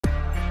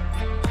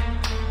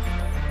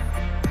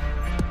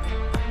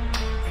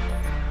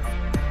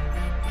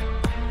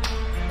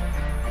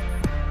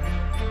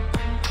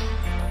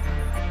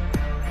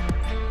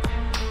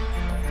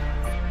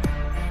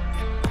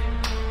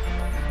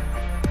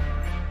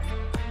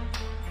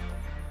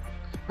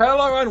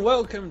Hello and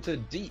welcome to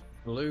Deep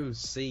Blue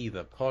Sea,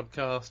 the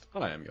podcast.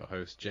 I am your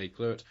host, Jay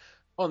Cluett.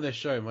 On this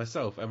show,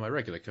 myself and my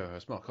regular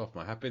co-host, Mark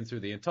Hoffman, have been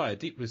through the entire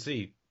Deep Blue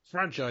Sea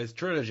franchise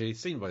trilogy,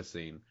 scene by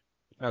scene.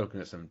 Now looking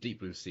at some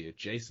Deep Blue Sea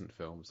adjacent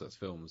films. That's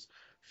films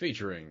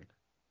featuring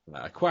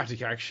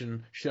aquatic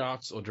action,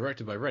 sharks, or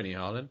directed by Rennie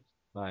Harlin.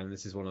 And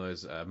this is one of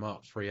those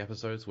Mark-free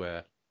episodes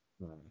where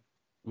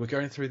we're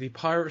going through the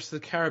Pirates of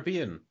the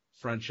Caribbean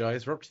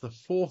franchise. We're up to the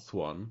fourth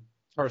one,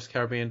 Pirates of the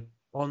Caribbean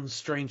on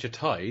Stranger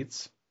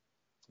Tides,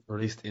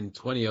 released in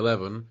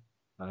 2011,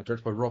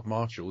 directed by Rob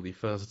Marshall, the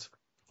first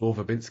Gore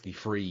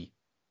Verbinski-free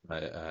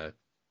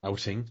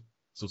outing.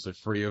 It's also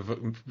free of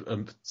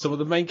some of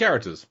the main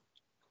characters.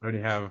 We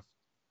only have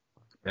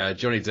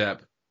Johnny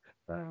Depp,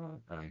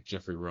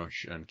 Jeffrey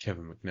Rush, and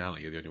Kevin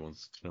McNally are the only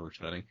ones kind of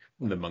returning.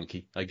 And the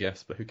monkey, I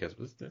guess, but who cares?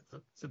 It's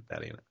a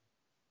daddy in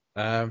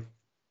it.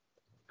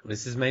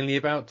 This is mainly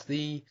about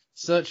the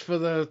search for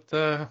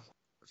the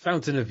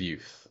Fountain of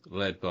Youth,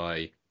 led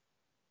by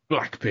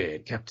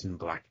Blackbeard, Captain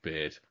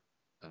Blackbeard,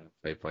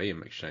 played by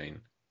Ian McShane,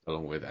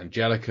 along with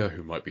Angelica,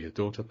 who might be his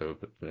daughter,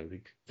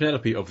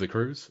 Penelope of the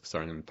Cruise,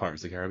 starring in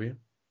Pirates of the Caribbean,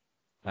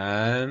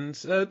 and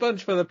a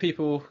bunch of other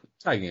people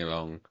tagging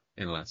along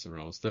in Latin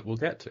roles that we'll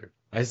get to.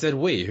 I said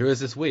we. Who is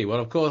this we? Well,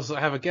 of course,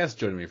 I have a guest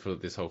joining me for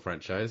this whole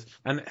franchise,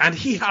 and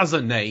he has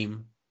a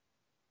name.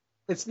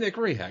 It's Nick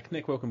Rehak.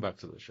 Nick, welcome back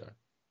to the show.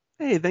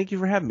 Hey, thank you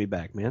for having me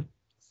back, man.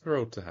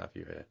 Thrilled to have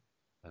you here.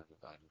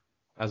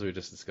 As we were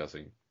just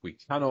discussing, we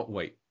cannot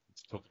wait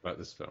to talk about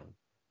this film.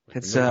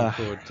 It's a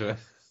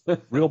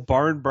real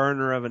barn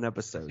burner of an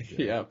episode.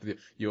 Yeah,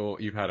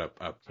 you've had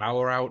a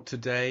power out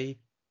today.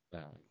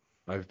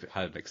 I've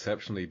had an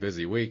exceptionally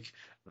busy week.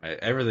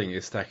 Everything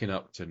is stacking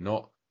up to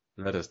not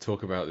let us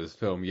talk about this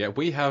film. Yet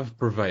we have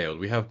prevailed.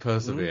 We have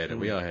persevered,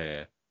 and we are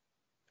here.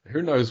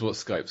 Who knows what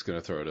Skype's going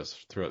to throw at us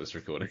throughout this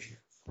recording?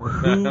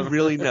 Who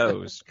really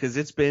knows? Because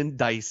it's been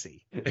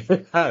dicey.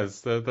 It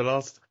has. The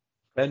last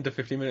 10 to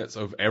 15 minutes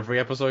of every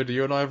episode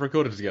you and I have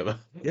recorded together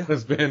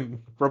has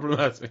been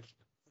problematic.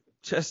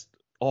 Just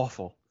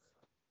awful.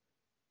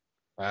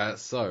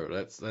 So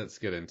let's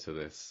get into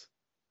this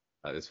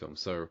film.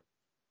 So,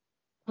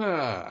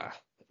 not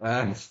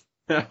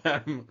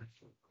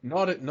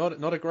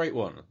a great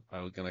one.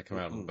 I'm gonna come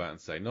out on the bat and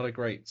say not a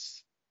great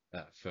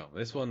film.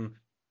 This one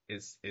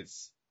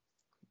it's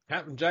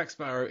Captain Jack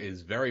Sparrow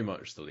is very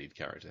much the lead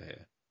character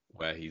here,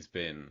 where he's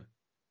been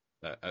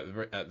at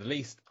the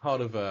least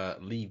part of a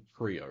lead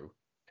trio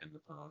in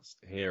the past.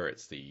 Here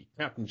it's the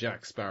Captain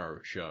Jack Sparrow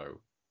show,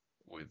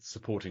 with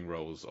supporting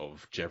roles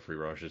of Jeffrey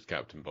Rush as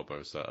Captain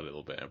Barbossa a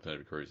little bit, and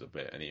Penelope Cruz a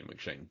bit, and Ian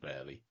McShane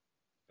barely.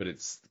 But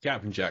it's the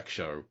Captain Jack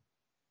show,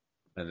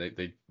 and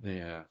they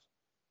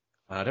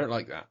I don't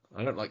like that.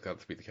 I don't like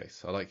that to be the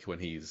case. I like when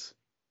he's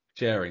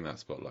sharing that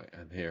spotlight,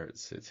 and here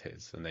it's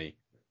his, and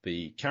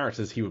the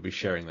characters he would be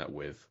sharing that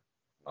with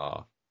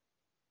are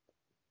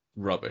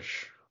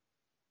rubbish.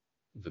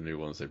 The new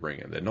ones they bring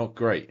in, they're not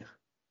great.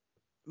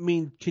 I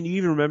mean, can you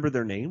even remember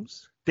their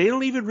names? They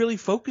don't even really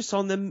focus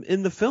on them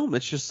in the film.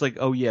 It's just like,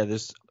 oh yeah,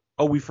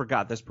 we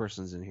forgot this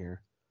person's in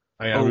here.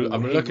 I'm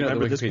looking at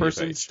the Wikipedia this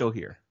person's page. Still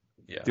here.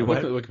 Yeah, I'm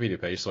looking at the Wikipedia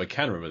page, so I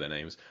can remember their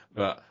names.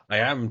 But I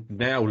am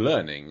now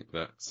learning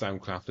that Sam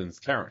Claflin's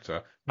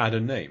character had a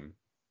name.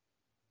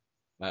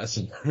 His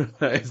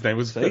name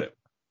was Philip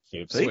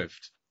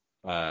Swift.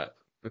 But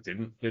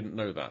didn't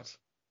know that.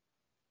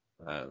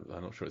 I'm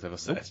not sure it's ever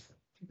said.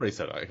 Probably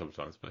said that a couple of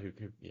times, but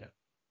yeah.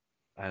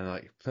 And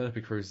like Penelope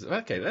Cruz.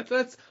 Okay,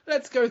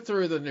 let's go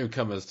through the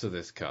newcomers to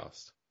this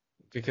cast,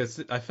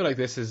 because I feel like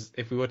this is,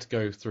 if we were to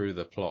go through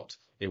the plot,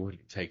 it would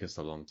take us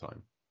a long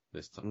time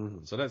this time.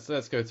 Mm-hmm. So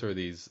let's go through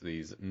these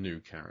new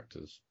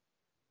characters.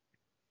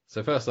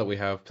 So first up, we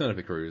have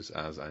Penelope Cruz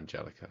as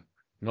Angelica.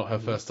 Not her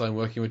first time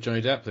working with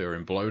Johnny Depp. They were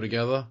in Blow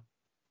together,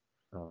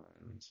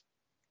 and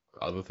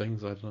other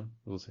things. I don't know.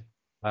 We'll see.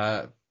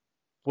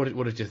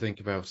 What did you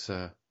think about?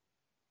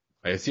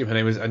 I assume her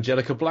name is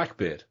Angelica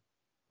Blackbeard.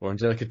 Or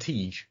Angelica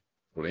Teague.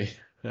 What do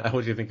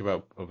you think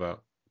about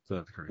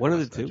one of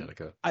the two?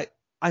 Angelica?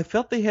 I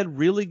felt they had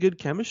really good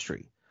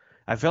chemistry.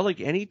 I felt like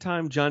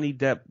anytime Johnny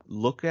Depp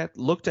looked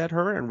at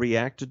her and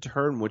reacted to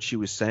her and what she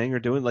was saying or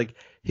doing, like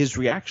his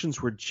reactions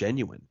were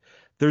genuine.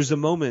 There's a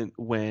moment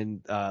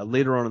when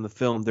later on in the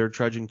film they're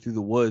trudging through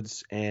the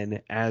woods,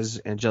 and as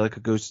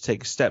Angelica goes to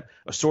take a step,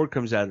 a sword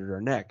comes out of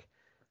her neck,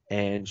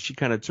 and she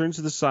kind of turns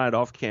to the side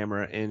off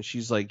camera, and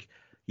she's like,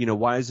 you know,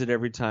 why is it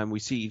every time we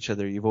see each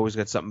other, you've always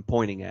got something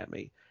pointing at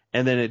me?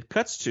 And then it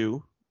cuts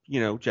to, you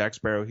know, Jack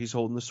Sparrow. He's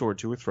holding the sword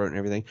to her throat and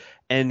everything.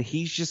 And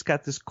he's just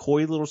got this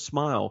coy little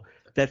smile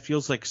that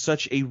feels like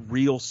such a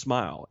real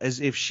smile,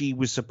 as if she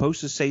was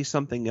supposed to say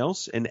something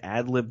else and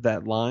ad-lib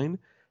that line.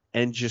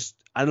 And just,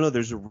 I don't know,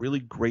 there's a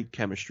really great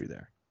chemistry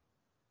there.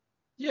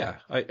 Yeah,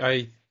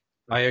 I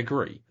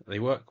agree. They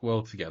work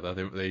well together.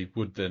 They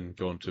would then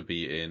go on to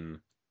be in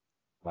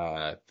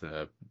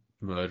the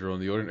Murder on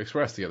the Orient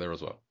Express together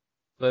as well.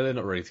 They're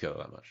not really together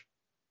that much.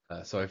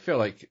 So I feel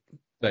like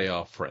they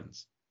are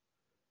friends,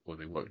 or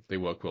they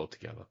work well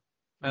together,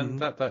 and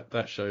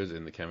that shows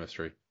in the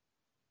chemistry.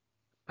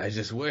 I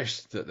just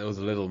wish that there was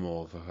a little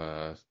more for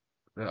her.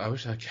 I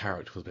wish her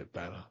character was a bit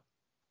better.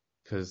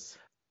 Because,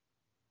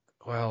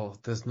 well,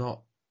 there's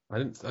not. I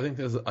don't think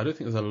there's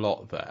a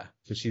lot there.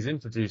 Because she's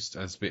introduced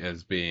as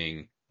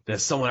being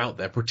there's someone out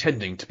there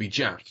pretending to be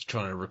Jack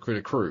trying to recruit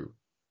a crew,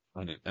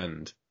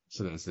 and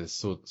so there's this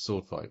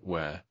sword fight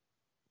where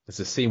there's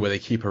a scene where they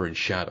keep her in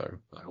shadow.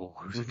 Like, oh,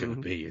 who's it going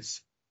to be?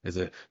 Is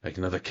it like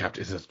another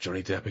captain? Is it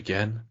Johnny Depp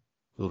again?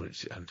 And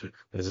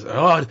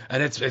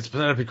it's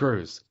Penelope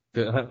Cruz.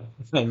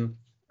 And,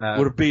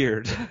 with a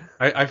beard.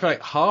 I feel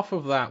like half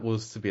of that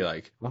was to be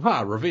like,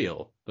 aha,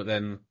 reveal. But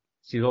then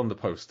she's on the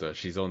poster,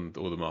 she's on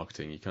all the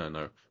marketing, you kind of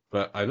know.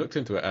 But I looked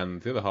into it,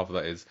 and the other half of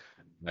that is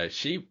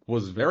she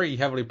was very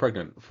heavily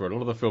pregnant for a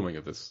lot of the filming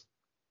of this.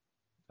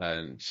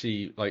 And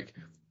she, like,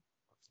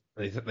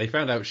 they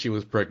found out she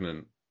was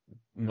pregnant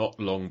not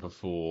long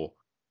before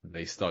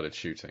they started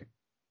shooting.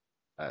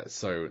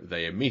 So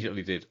they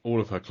immediately did all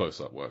of her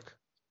close-up work.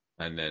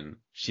 And then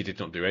she did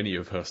not do any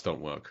of her stunt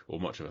work, or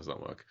much of her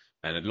stunt work.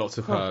 And lots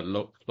of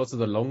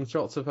the long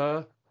shots of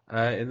her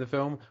in the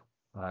film,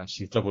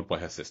 she's doubled by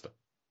her sister.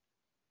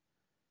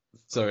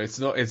 So it's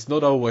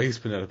not always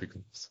Penelope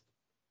Cruz.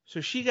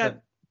 So she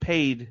got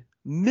paid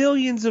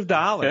millions of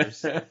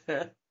dollars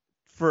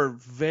for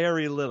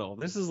very little.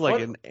 This is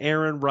like an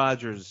Aaron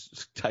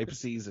Rodgers type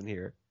season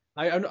here.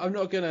 I'm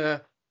not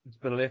gonna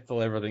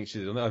belittle everything she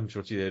did. I'm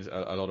sure she did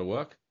a lot of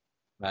work,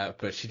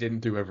 but she didn't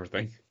do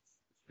everything,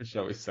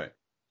 shall we say?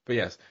 But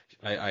yes,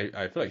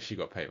 I feel like she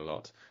got paid a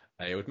lot.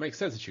 It would make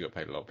sense that she got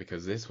paid a lot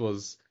because this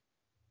was,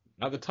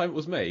 at the time it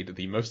was made,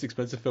 the most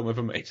expensive film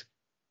ever made.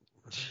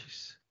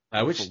 Jeez.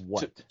 Which,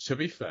 to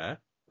be fair,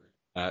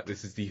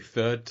 this is the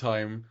third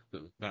time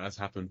that has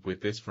happened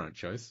with this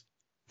franchise.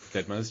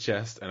 Dead Man's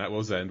Chest and At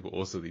World's End were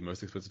also the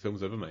most expensive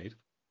films ever made.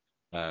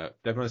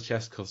 Dead Man's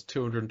Chest cost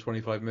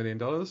 $225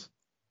 million.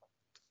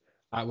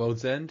 At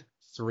World's End,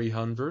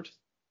 $300.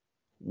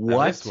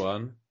 What? And this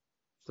one,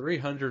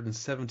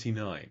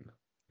 $379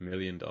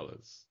 million.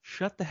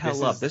 Shut the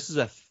hell up. This is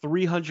a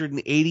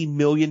 $380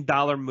 million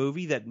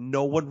movie that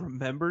no one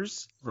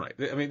remembers? Right.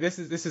 I mean, this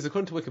is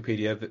according to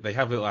Wikipedia, they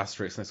have little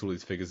asterisks next to all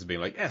these figures of being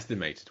like,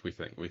 estimated, we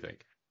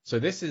think. So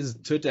this is,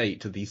 to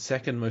date, the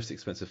second most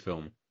expensive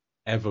film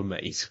ever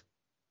made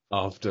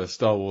after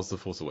Star Wars The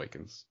Force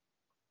Awakens,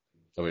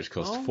 which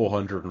cost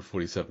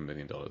 $447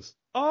 million.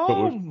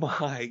 Oh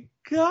my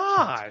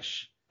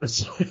gosh!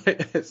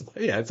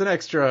 It's an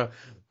extra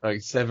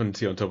like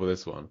 70 on top of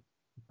this one.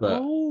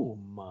 But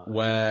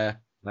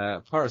where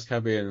Pirates of the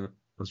Caribbean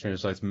and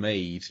Stranger Tides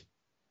made,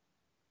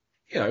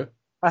 a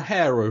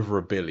hair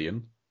over $1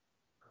 billion.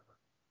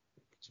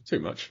 Too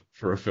much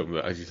for a film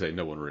that, as you say,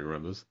 no one really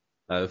remembers.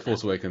 The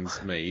Force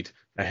Awakens made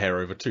a hair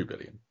over $2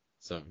 billion.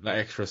 So that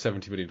extra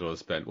 $70 million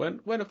spent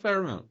went a fair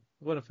amount.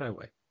 Went a fair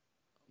way.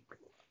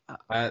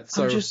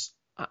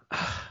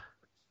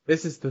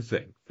 This is the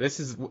thing.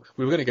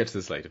 We were going to get to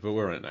this later, but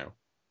we're on it now.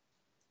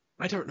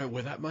 I don't know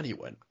where that money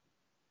went.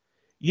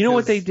 You know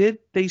what they did?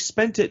 They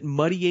spent it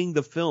muddying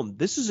the film.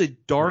 This is a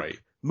dark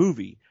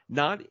movie.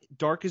 Not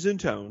dark as in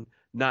tone,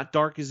 not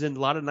dark as in a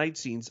lot of night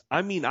scenes.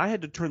 I mean, I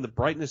had to turn the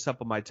brightness up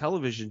on my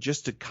television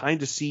just to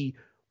kind of see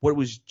what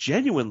was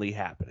genuinely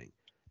happening.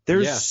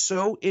 It's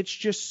so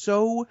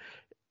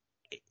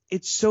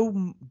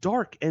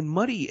dark and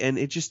muddy, and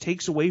it just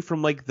takes away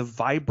from like the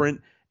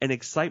vibrant and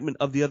excitement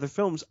of the other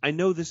films. I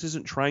know this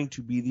isn't trying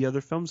to be the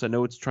other films. I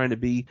know it's trying to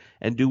be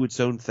and do its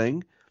own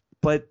thing,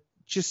 but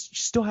just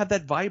still have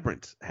that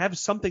vibrant, have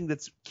something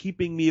that's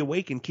keeping me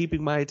awake and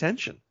keeping my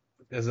attention.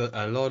 There's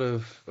a lot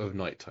of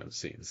nighttime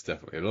scenes,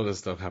 definitely. A lot of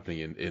stuff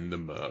happening in the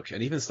murk,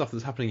 and even stuff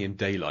that's happening in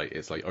daylight.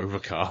 It's like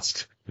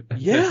overcast.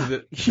 Yeah.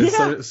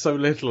 There's so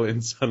little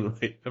in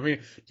sunlight. I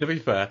mean, to be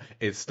fair,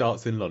 it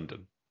starts in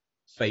London,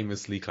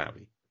 famously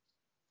cloudy.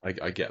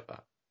 I get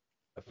that,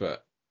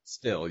 but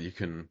still,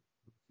 the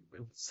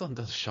sun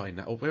does shine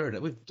now.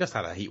 We've just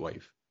had a heat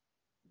wave,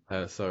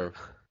 but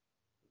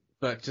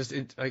just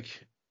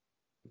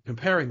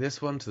comparing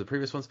this one to the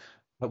previous ones,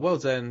 at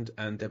World's End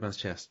and Dead Man's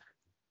Chest,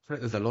 I feel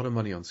like there's a lot of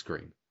money on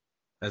screen.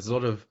 There's a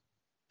lot of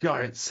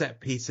giant set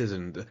pieces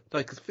and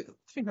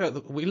think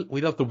about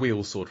we love the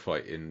wheel sword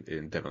fight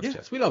in Dead Man's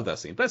Chest. We love that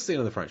scene. Best scene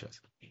of the franchise.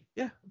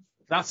 Yeah,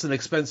 that's an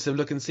expensive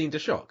looking scene to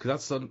shot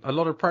because that's a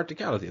lot of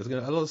practicality. There's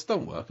a lot of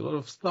stunt work, a lot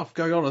of stuff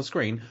going on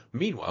screen.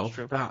 Meanwhile,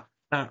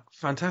 that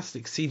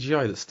fantastic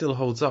CGI that still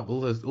holds up,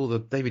 all the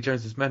Davy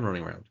Jones's men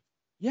running around.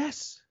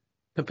 Yes.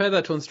 Compare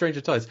that to On Stranger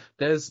Tides.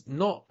 There's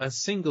not a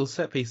single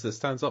set piece that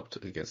stands up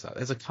against that.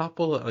 There's a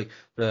couple, like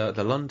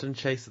the London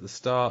chase at the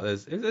start.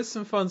 There's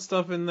some fun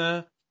stuff in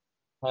there.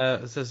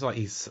 There's like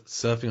he's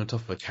surfing on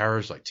top of a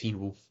carriage like Teen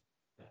Wolf.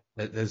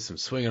 There's some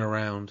swinging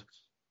around.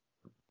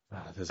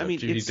 There's a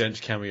Judi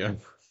Dench cameo.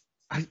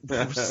 I'm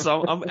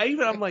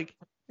like,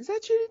 is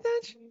that Judi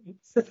Dench?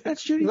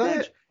 That's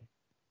Judi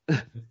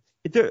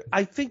Dench.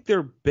 I think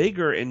they're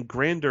bigger and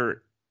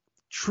grander,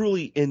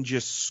 truly in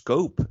just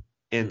scope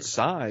and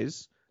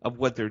size of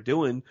what they're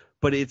doing,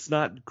 but it's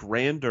not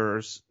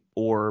grander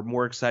or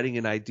more exciting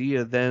an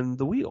idea than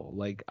The Wheel.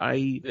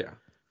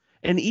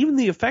 And even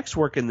the effects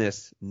work in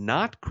this,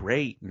 not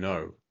great.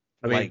 No.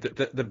 I mean,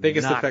 the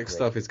biggest effect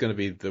stuff is going to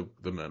be the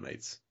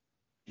mermaids.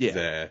 Yeah.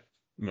 They're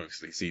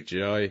mostly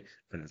CGI,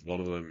 and there's a lot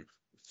of them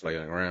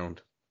flailing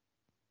around.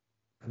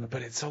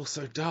 But it's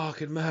also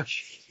dark and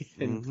murky.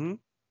 Mm-hmm.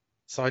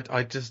 So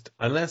I just,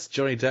 unless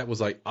Johnny Depp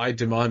was like, I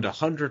demand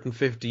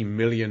 $150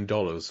 million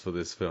for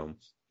this film,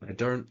 I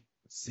don't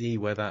see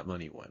where that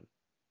money went.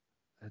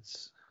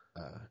 That's,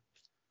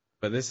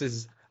 but this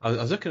is, I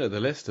was looking at the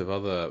list of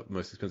other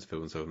most expensive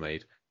films ever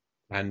made,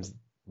 and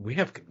we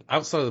have,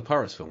 outside of the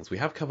Pirates films, we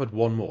have covered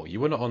one more.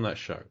 You were not on that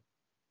show.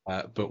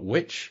 But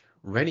which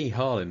Rennie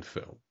Harlin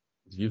film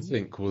do you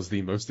think was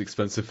the most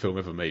expensive film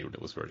ever made when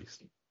it was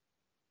released?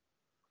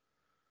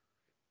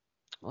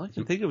 Well, I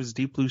can think it was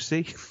Deep Blue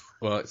Sea.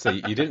 Well, so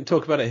you didn't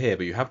talk about it here,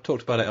 but you have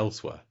talked about it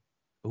elsewhere.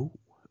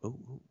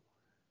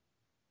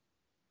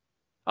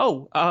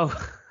 Con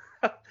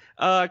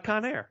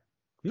Air.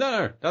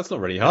 No, that's not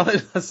Rennie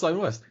Harlin. That's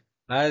Simon West.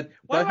 Why do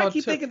I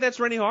keep thinking that's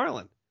Rennie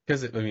Harlin?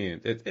 Because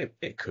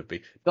it could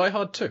be. Die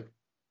Hard 2.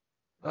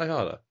 Die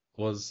Harder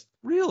was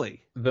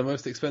really the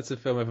most expensive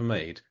film ever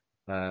made.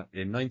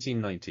 In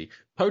 1990,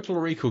 Total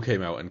Recall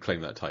came out and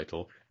claimed that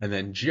title, and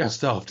then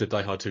just after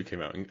Die Hard 2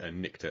 came out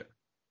and nicked it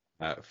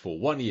for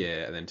 1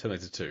 year, and then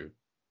Terminator 2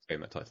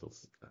 claimed that title.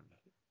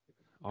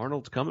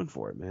 Arnold's coming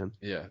for it, man.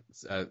 Yeah,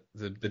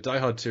 the Die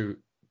Hard 2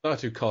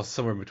 cost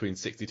somewhere between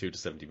 $62 to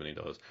 $70 million.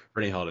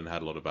 Rennie Harlin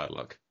had a lot of bad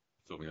luck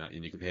filming that,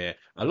 and you can hear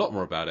a lot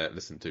more about it.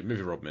 Listen to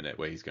Movie Rob Minute,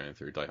 where he's going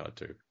through Die Hard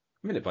 2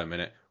 minute by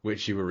minute,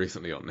 which you were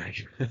recently on.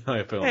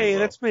 Hey,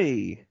 that's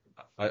me.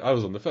 I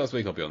was on the first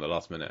week. I'll be on the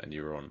last minute, and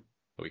you were on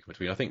a week in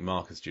between. I think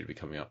Mark is due to be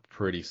coming up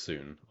pretty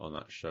soon on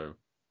that show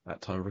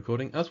at time of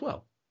recording as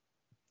well.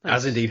 Nice.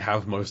 As indeed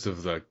have a lot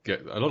of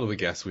the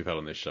guests we've had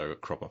on this show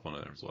crop up on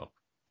there as well.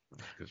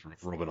 Because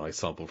Rob and I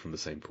sampled from the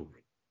same pool.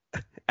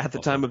 At the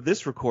time of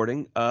this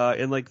recording,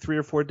 in like 3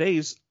 or 4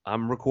 days,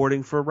 I'm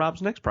recording for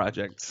Rob's next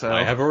project. So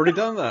I have already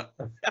done that.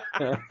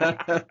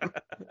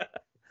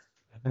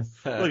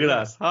 Look at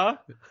us, huh?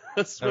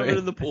 Swimming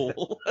in the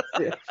pool.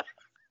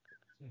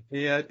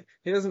 Yeah,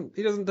 he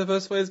doesn't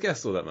diversify his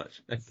guests all that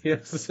much. He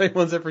has the same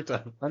ones every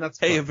time, and that's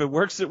fun. If it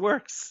works, it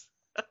works.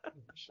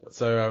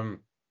 So,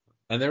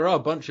 and there are a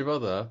bunch of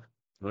other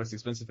most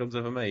expensive films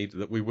ever made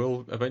that we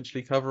will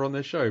eventually cover on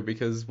this show,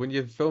 because when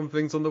you film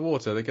things on the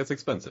water, it gets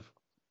expensive.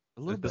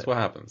 That's what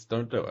happens.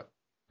 Don't do it.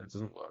 It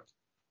doesn't work.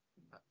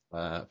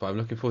 But I'm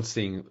looking forward to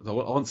seeing. I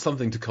want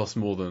something to cost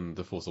more than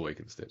The Force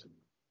Awakens did.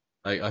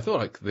 I thought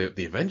like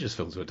the Avengers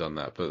films would have done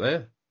that,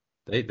 but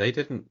they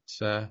didn't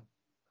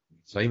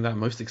claim that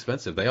most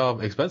expensive. They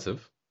are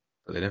expensive,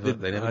 but they never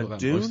got that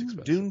Dune, most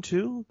expensive. Dune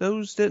 2,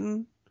 those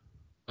didn't.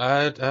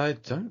 I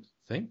don't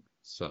think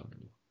so.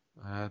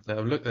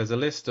 There's a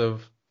list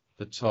of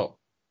the top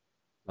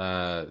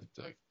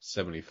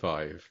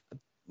 75.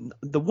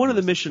 One of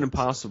the Mission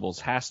Impossibles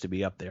has to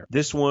be up there.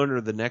 This one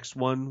or the next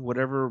one,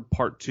 whatever,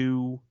 part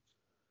 2.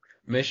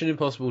 Mission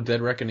Impossible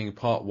Dead Reckoning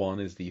Part 1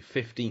 is the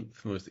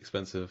 15th most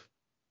expensive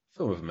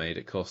film ever made.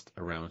 It cost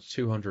around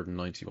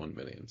 $291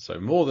 million. So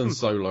more than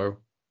Solo,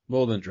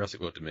 more than Jurassic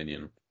World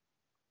Dominion.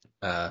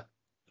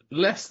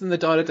 Less than the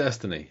Dial of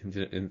Destiny,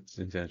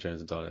 Indiana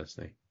Jones and Dial of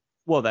Destiny.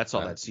 Well, that's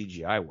all that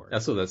CGI work.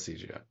 That's all that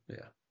CGI,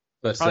 yeah.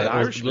 But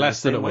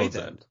less than World's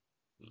End.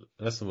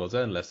 Less than World's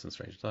End, less than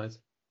Stranger Tides.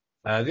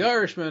 The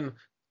Irishman,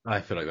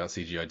 I feel like that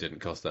CGI didn't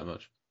cost that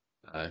much.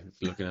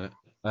 Looking at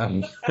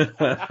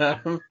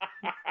it.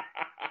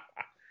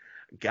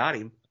 Got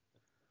him.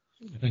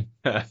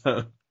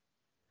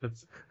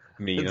 That's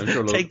mean. I'm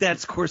sure Take that,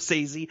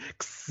 Scorsese.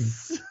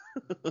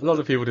 A lot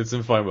of people did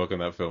some fine work on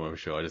that film, I'm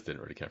sure. I just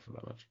didn't really care for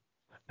that much.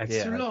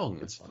 It's too long.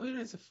 It's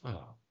a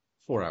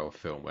 4-hour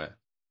film where,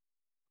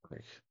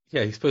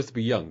 he's supposed to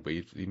be young, but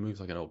he moves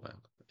like an old man.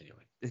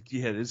 Anyway.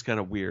 Yeah, it is kind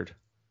of weird.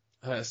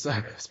 So,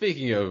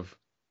 speaking of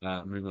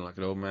moving like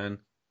an old man,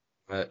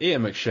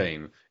 Ian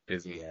McShane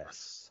is...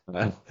 Yes.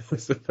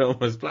 The film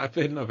was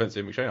Blackbeard. No offense to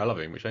Ian McShane. I love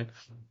Ian McShane.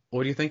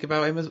 What do you think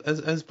about him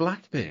as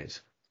Blackbeard?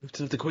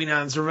 The Queen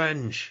Anne's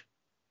Revenge.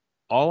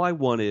 All I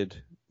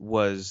wanted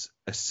was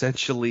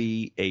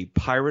essentially a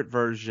pirate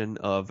version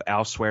of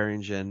Al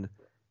Swearingen,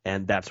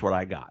 and that's what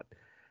I got.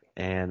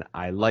 And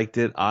I liked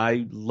it.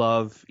 I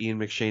love Ian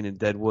McShane in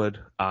Deadwood.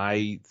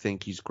 I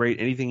think he's great.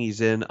 Anything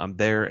he's in, I'm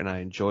there, and I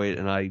enjoy it,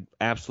 and I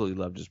absolutely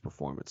loved his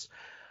performance.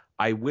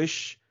 I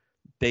wish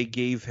they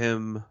gave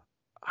him,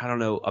 I don't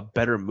know, a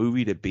better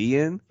movie to be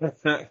in.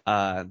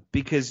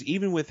 Because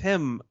even with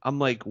him, I'm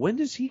like, when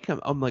does he come?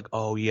 I'm like,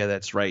 oh, yeah,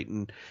 that's right.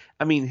 And,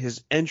 I mean,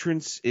 his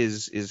entrance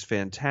is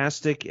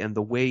fantastic, and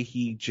the way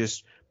he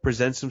just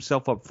presents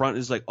himself up front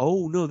is like,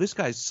 oh, no, this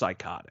guy's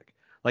psychotic.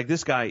 Like,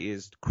 this guy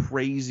is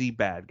crazy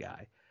bad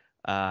guy.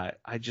 I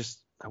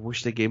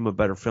wish they gave him a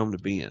better film to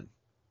be in.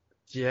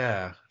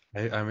 Yeah.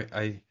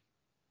 I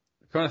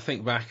trying to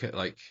think back at,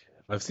 like,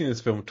 I've seen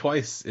this film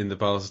twice in the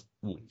past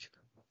week.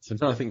 So I'm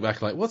trying to think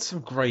back, like, what's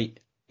some great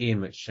Ian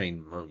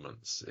McShane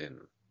moments in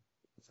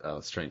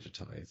Stranger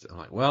Tides? I'm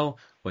like, well,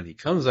 when he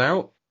comes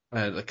out,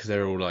 because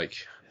they're all like,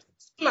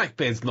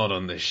 Blackbeard's not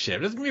on this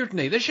ship. There's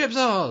mutiny. The ship's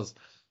ours.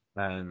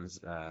 and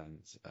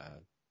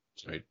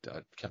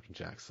Captain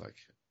Jack's like,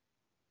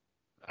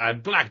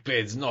 and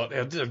Blackbeard's not,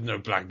 there's no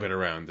Blackbeard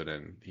around, and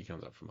then he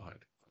comes up from behind.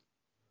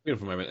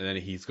 Beautiful moment, and then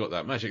he's got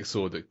that magic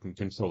sword that can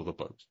control the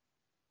boat.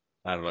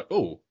 And I'm like,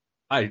 oh,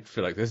 I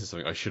feel like this is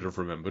something I should have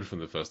remembered from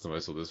the first time I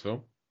saw this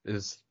film.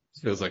 It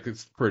feels like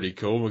it's pretty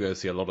cool. We're going to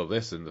see a lot of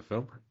this in the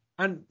film.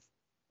 And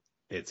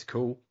it's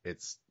cool.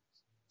 It's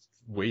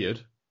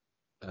weird.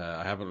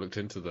 I haven't looked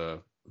into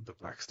the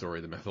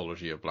backstory, the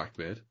mythology of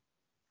Blackbeard,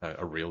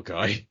 a real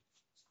guy.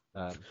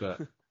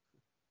 But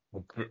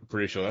I'm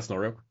pretty sure that's not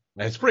real.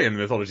 It's pretty in the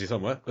mythology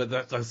somewhere. But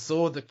that's a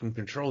sword that can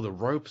control the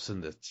ropes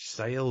and the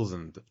sails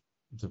and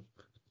the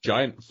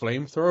giant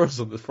flamethrowers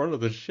on the front of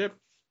the ship.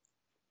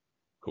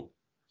 Cool.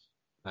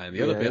 And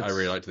the other bit I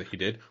really liked that he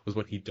did was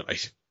when he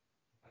died.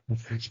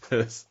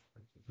 Because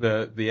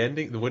the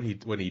ending, when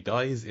he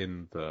dies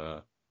in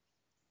the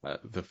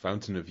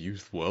Fountain of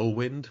Youth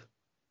whirlwind,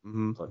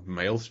 like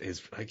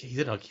he's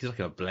like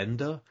a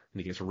blender and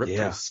he gets ripped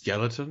to a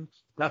skeleton.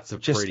 That's a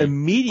just pretty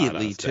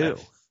immediately too.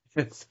 Death.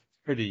 It's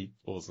pretty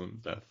awesome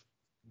death.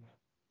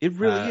 It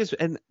really is,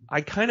 and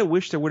I kind of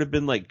wish there would have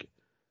been like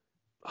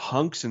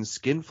hunks and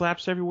skin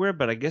flaps everywhere,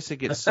 but I guess it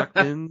gets sucked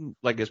in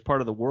like as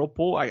part of the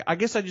whirlpool. I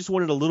guess I just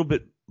wanted a little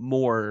bit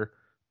more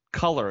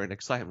color and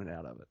excitement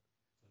out of it.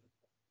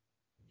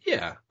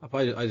 Yeah,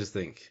 I just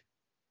think,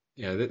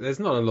 there's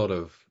not a lot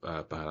of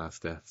badass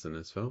deaths in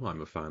this film.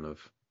 I'm a fan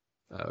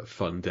of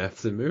fun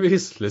deaths in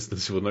movies.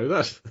 Listeners will know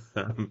that.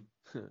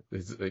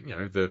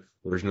 The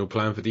original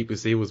plan for Deep Blue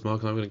Sea was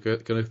Mark and I were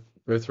going to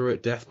go through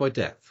it death by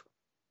death,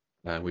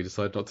 and we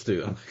decided not to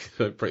do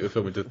that. Break the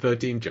film into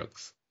 13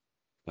 chunks.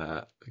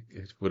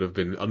 It would have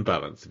been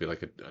unbalanced to be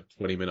like a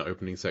 20-minute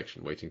opening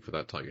section waiting for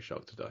that tiger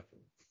shark to die,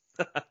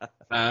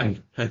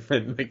 and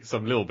then make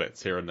some little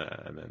bits here and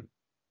there, and then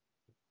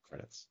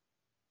credits.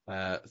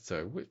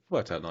 So it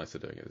worked out nicer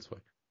doing it this way.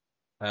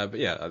 But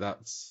yeah,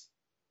 it's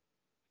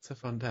a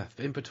fun death.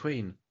 In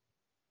between,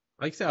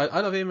 like I said,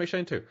 I love Ian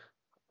McShane too.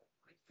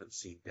 I haven't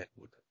seen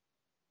Deadwood.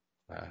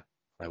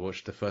 I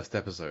watched the first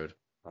episode.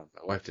 My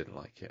wife didn't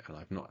like it, and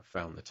I've not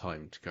found the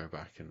time to go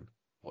back and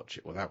watch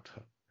it without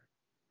her.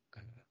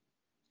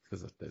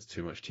 Because there's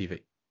too much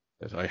TV.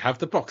 But I have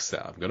the box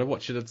set. I'm going to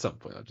watch it at some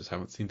point. I just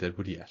haven't seen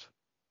Deadwood yet.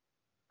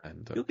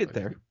 And you'll get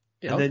there.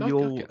 Yeah, and then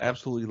you'll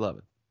absolutely love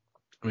it.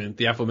 I mean,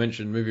 the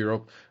aforementioned movie,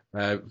 Rob,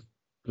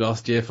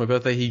 last year for my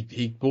birthday,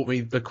 he bought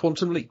me the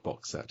Quantum Leap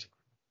box set.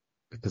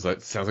 Because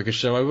it sounds like a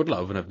show I would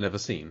love and I've never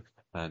seen.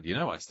 And,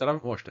 I still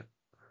haven't watched it.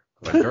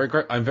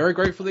 I'm very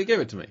grateful they gave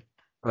it to me.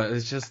 But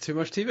it's just too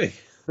much TV.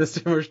 There's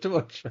too much to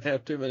watch. I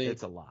have too many.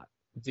 It's a lot.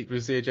 Deep Blue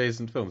Sea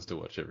adjacent films to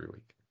watch every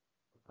week.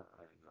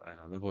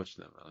 I've never watched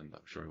them, and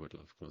I'm sure I would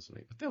love Quantum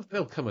Leap. But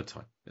there'll come a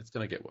time. It's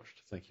going to get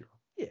watched. Thank you, Rob.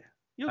 Yeah.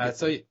 You'll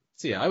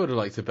get I would have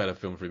liked a better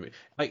film for me.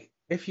 Like,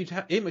 if Ian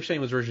McShane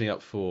was originally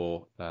up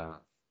for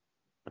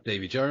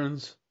Davy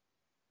Jones,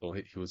 or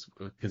he was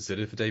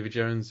considered for Davy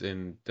Jones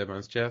in Dead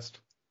Man's Chest,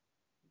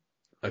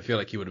 I feel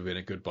like he would have been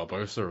a good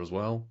Barbossa as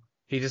well.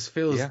 He just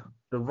feels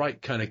the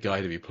right kind of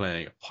guy to be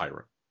playing a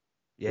pirate.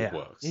 Yeah, it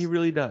works. He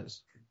really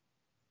does.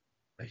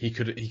 He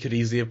could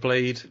easily have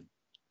played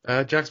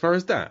Jack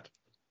Sparrow's dad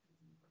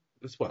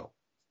as well.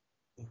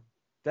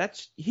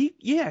 He'd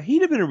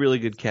have been a really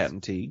good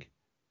Captain Teague.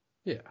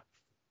 Yeah.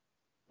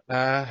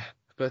 But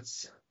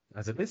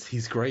as it is,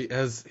 he's great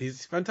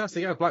he's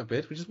fantastic as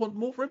Blackbeard. We just want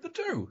more for him to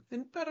do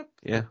in better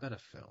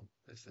film.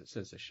 It's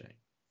a shame.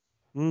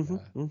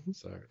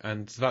 So,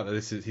 and the fact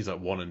that he's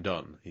like one and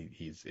done.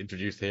 He's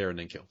introduced here and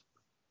then killed.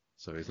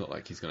 So it's not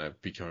like he's going to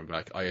be coming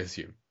back, I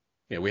assume.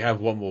 Yeah, we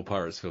have one more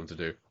Pirates film to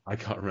do. I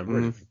can't remember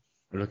anything.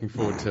 I'm looking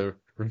forward to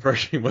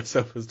refreshing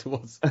myself as to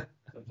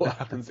what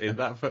happens in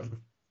that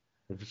film.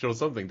 I'm sure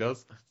something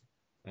does.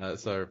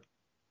 So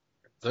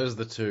those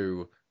are the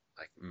two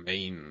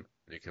main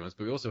newcomers.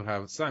 But we also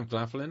have Sam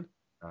Claflin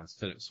as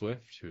Philip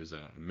Swift, who is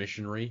a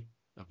missionary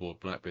aboard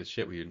Blackbeard's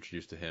ship. We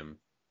introduced to him.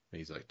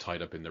 He's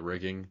tied up in the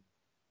rigging.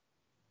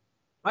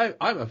 I'm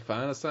a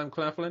fan of Sam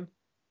Claflin.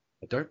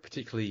 I don't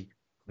particularly.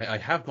 I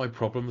have my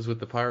problems with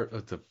the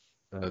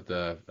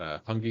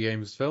Hunger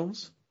Games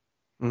films.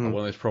 One of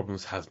those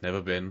problems has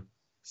never been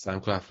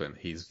Sam Claflin.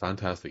 He's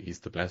fantastic.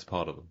 He's the best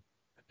part of them,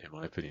 in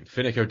my opinion.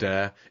 Finnick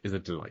Odair is a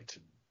delight.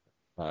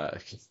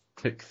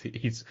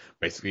 He's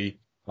basically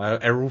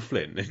Errol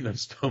Flynn in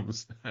those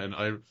films, and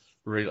I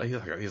really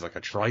he's like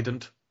a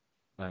trident,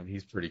 and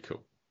he's pretty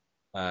cool.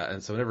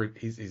 And so whenever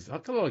he's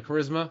got a lot of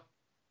charisma,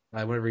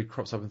 whenever he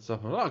crops up and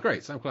stuff, I'm like, oh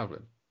great, Sam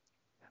Claflin.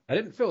 I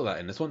didn't feel that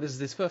in this one. This is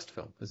his first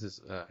film. This is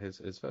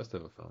his first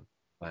ever film,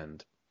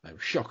 and I'm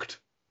shocked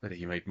that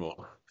he made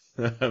more.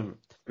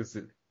 Because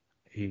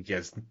he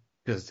gets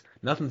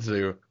nothing to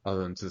do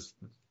other than just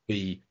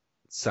be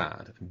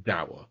sad and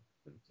dour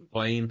and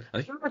complain,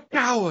 and you're a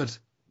coward.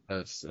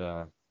 That's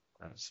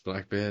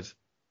Blackbeard,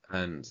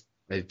 and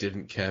they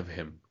didn't care for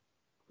him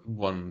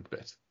one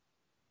bit.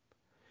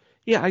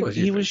 Yeah,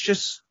 he was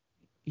just.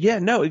 Yeah,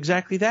 no,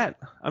 exactly that.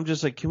 I'm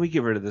just like, can we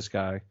get rid of this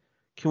guy?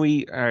 All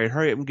right,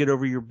 hurry up and get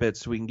over your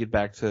bits so we can get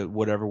back to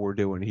whatever we're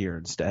doing here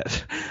instead.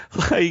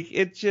 Like,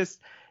 it just,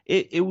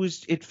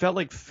 it felt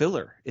like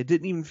filler. It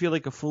didn't even feel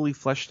like a fully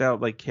fleshed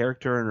out like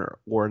character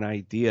or an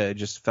idea. It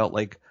just felt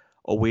like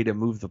a way to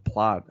move the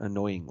plot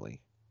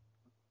annoyingly.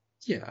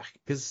 Yeah,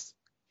 because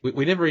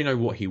we never really know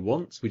what he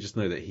wants. We just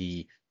know that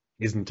he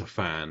isn't a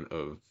fan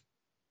of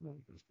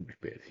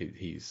Blackbeard.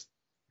 He's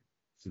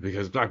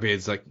because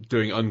Blackbeard's like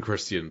doing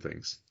unchristian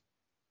things,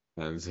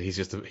 and so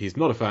he's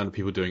not a fan of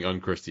people doing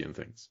unchristian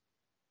things.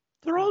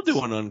 They're all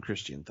doing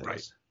unchristian things.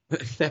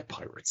 Right. They're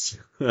pirates.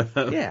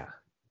 Yeah.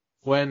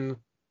 When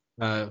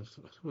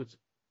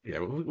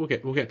we'll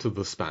get to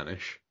the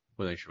Spanish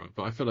when they show up,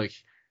 but I feel like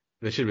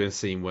there should have been a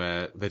scene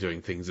where they're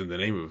doing things in the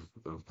name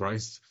of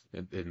Christ,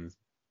 and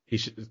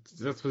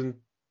that's when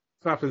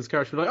Claflin's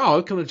character was like, "Oh,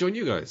 I'll come and join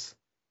you guys.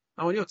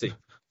 I'm on your team,"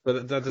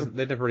 but that doesn't.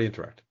 They never really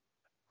interact.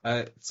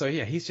 So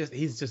yeah, he's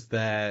just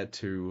there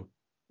to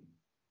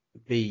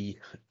be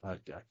a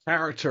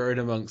character in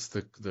amongst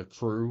the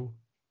crew,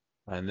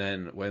 and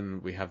then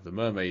when we have the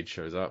mermaid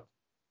shows up,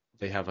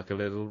 they have like a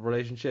little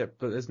relationship,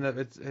 but there's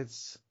never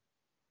it's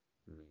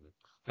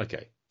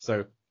okay.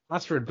 So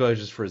Astrid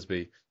Burgess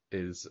Frisbee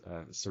is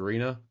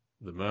Serena,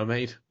 the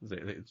mermaid.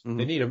 They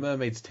need a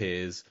mermaid's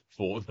tears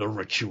for the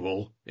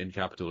ritual in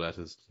capital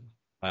letters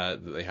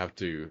that they have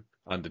to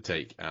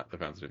undertake at the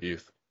Fountain of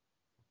Youth,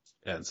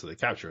 and so they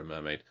capture a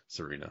mermaid,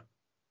 Serena,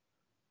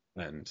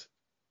 and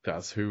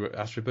that's who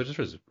Astrid Burgess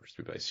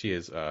Frisbee plays. She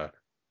is a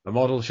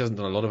model. She hasn't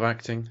done a lot of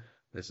acting.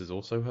 This is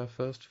also her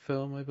first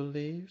film, I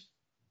believe.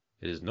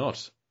 It is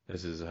not.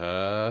 This is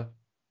her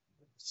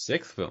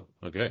 6th film.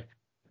 Okay.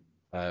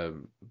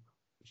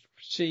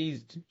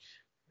 She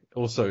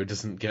also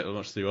doesn't get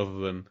much to do other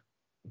than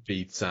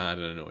be sad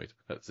and annoyed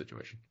at the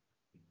situation.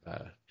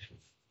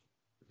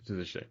 To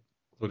the shame.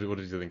 What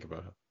did you think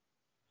about her?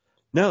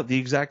 No, the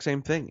exact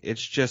same thing.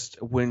 It's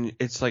just when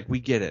it's like we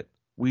get it.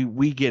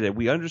 We get it.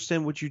 We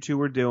understand what you two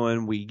are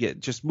doing.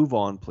 Just move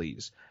on,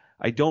 please.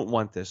 I don't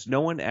want this.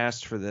 No one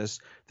asked for this.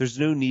 There's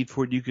no need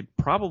for it. You could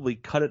probably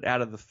cut it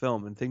out of the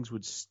film and things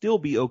would still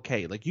be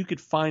okay. Like you could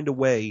find a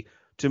way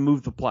to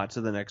move the plot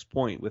to the next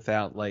point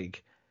without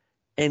like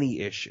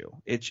any issue.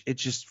 It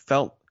just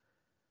felt,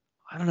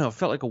 I don't know, it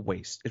felt like a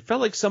waste. It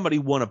felt like somebody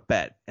won a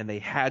bet and they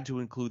had to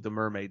include the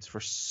mermaids for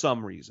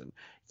some reason.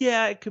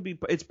 Yeah,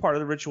 it's part of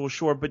the ritual,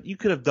 sure, but you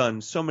could have done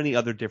so many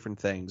other different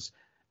things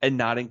and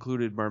not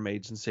included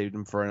mermaids and saved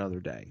them for another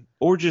day.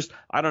 Or just,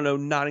 I don't know,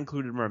 not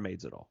included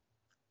mermaids at all.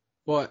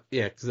 Well,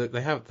 yeah, because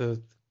they have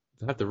the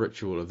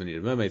ritual of the Need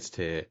a Mermaid's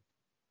Tear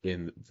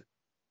in.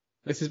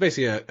 This is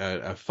basically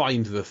a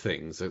find the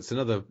thing. So it's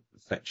another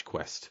fetch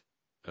quest.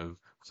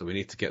 So we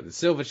need to get the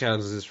silver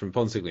chalices from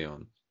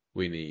Ponsiglion.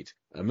 We need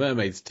a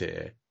Mermaid's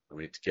Tear. And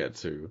we need to get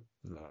to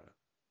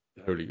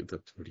the Holy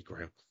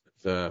Grail,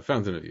 the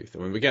Fountain of Youth.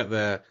 And when we get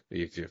there,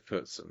 you have to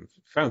put some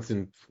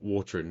fountain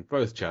water in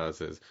both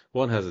chalices.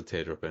 One has a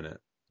teardrop in it.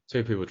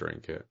 2 people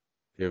drink it.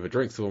 Whoever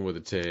drinks the one with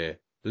the tear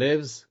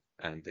lives.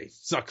 And they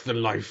suck the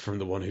life from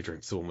the one who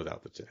drinks the one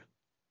without the tear.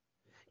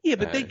 Yeah,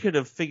 but they could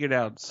have figured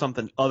out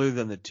something other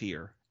than the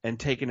tear and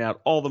taken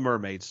out all the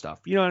mermaid stuff.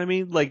 You know what I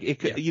mean? Like it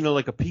could,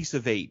 like a piece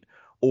of 8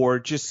 or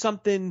just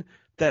something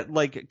that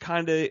like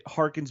kind of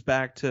harkens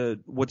back to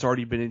what's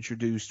already been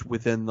introduced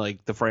within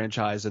like the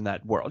franchise in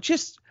that world.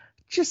 Just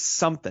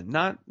something,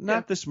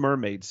 not this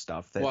mermaid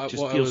stuff that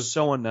feels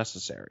so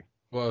unnecessary.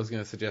 What I was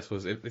going to suggest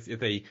was if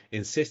they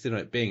insisted on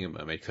it being a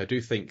mermaid, because I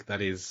do think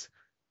that is.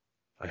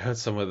 I heard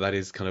somewhere that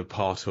is kind of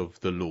part of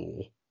the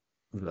lore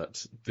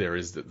that there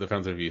is the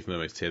Fountain of Youth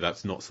Mermaid's Tear.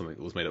 That's not something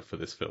that was made up for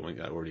this film.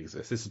 That already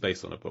exists. This is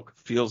based on a book.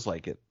 Feels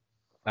like it.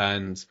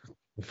 And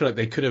I feel like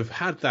they could have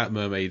had that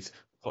mermaid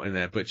put in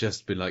there, but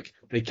just been like,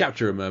 they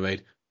capture a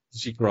mermaid,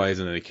 she cries,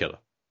 and then they kill her.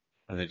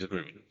 And they just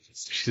move on.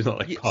 She's not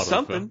like part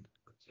of the film.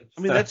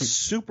 I mean, that's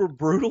super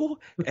brutal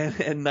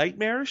and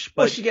nightmarish,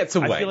 but well, she gets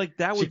away. I feel like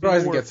that would she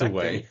cries be more and gets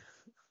effective. away.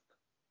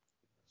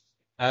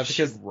 Because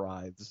she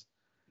writhes.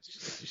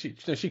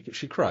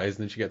 She cries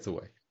and then she gets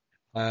away.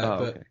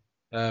 Okay.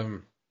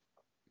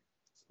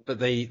 But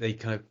they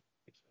kind of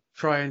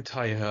try and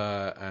tie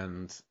her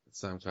and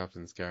Sam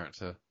Claflin's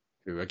character,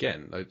 who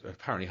again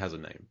apparently has a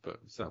name, but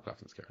Sam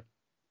Claflin's character.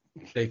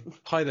 They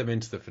tie them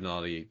into the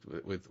finale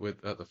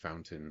with at the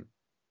fountain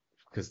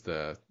because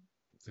the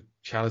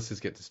chalices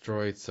get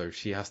destroyed, so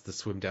she has to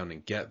swim down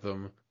and get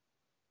them,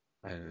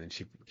 and then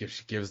she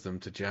gives them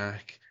to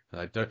Jack.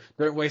 And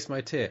don't waste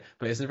my tear,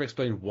 but it's never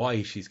explained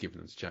why she's given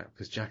them to Jack,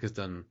 because Jack has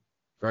done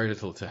very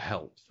little to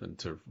help and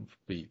to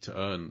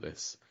earn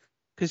this.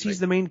 Because he's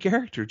the main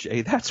character,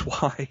 Jay. That's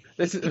why.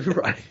 This is,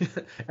 right.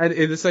 And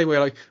in the same way,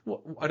 like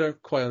I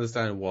don't quite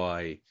understand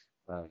why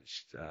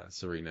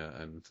Serena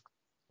and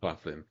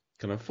Claflin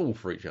kind of fall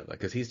for each other,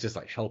 because he's just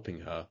like helping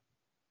her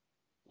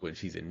when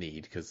she's in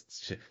need,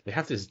 because they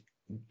have this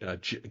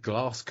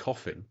glass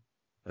coffin,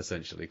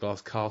 essentially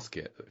glass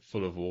casket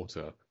full of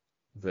water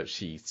that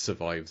she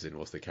survives in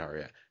whilst they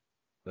carry it.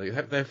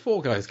 There are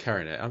 4 guys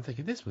carrying it. I'm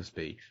thinking this must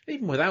be,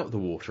 even without the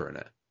water in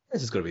it,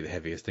 this has got to be the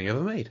heaviest thing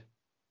ever made.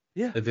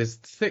 Yeah. This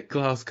thick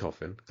glass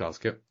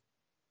casket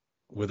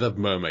with a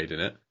mermaid in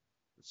it,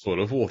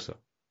 full of water.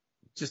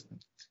 Just,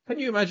 can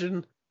you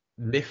imagine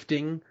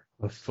lifting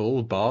a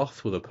full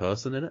bath with a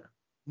person in it?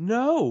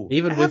 No,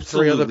 Even with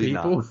 3 other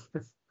people?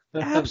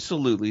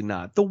 Absolutely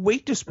not. The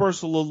weight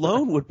dispersal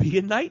alone would be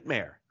a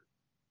nightmare.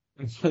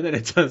 And then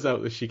it turns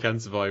out that she can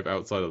survive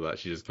outside of that.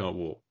 She just can't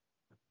walk.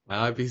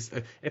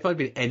 If I'd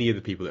been any of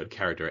the people that had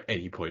carried her at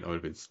any point, I would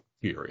have been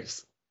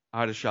furious.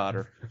 I'd have shot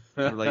her.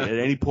 Like, at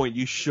any point,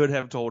 you should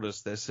have told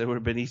us this. It would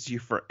have been easier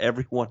for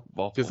everyone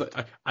involved. Because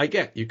I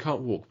get you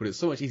can't walk, but it's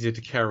so much easier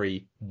to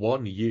carry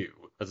one you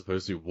as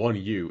opposed to one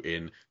you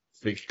in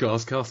a big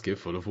glass casket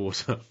full of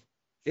water.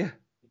 Yeah.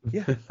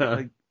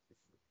 Like,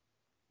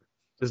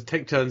 just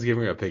take turns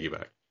giving her a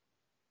piggyback.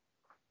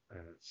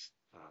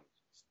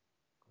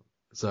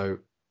 So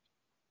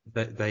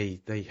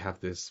they have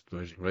this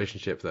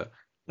relationship that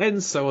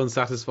ends so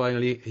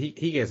unsatisfyingly.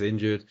 He gets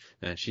injured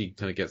and she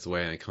kind of gets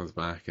away and comes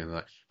back and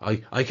like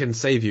I can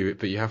save you,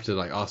 but you have to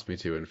like ask me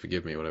to and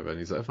forgive me or whatever. And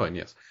he's like, fine,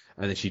 yes.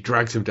 And then she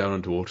drags him down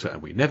underwater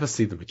and we never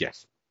see them again.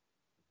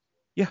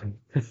 Yeah.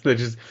 They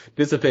just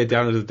disappear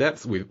down into the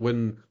depths.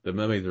 When the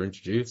mermaids are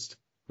introduced,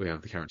 we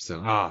have the characters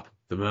saying,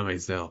 the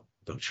mermaids, they'll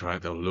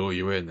lure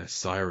you in. They're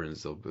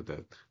sirens,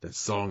 their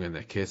song and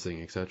their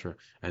kissing, etc.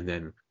 And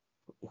then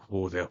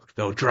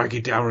they'll drag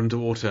you down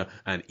underwater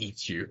and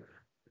eat you.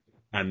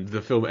 And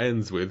the film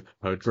ends with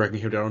her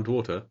dragging him down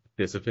underwater,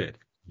 disappeared.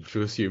 You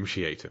should assume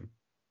she ate him.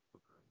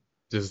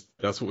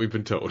 That's what we've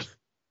been told.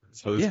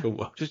 That's how this film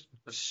works. Just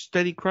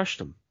steady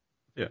crushed him.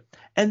 Yeah.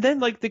 And then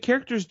like the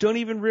characters don't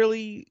even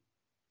really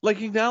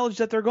like acknowledge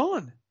that they're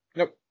gone.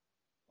 Nope.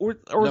 Or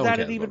No that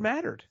it even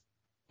mattered.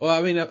 Well,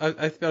 I mean,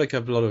 I feel like a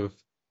lot of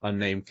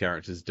unnamed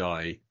characters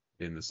die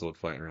in the sword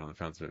fighting around the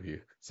Fountain of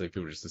Youth. So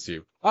people just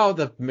assume,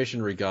 the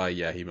missionary guy,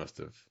 yeah, he must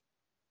have.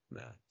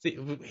 Nah. See,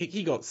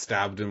 he got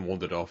stabbed and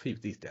wandered off.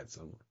 He's dead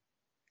somewhere.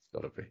 It's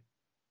gotta be.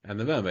 And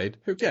the mermaid,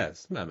 who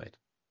cares? Mermaid.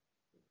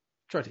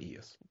 Try to eat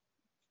us.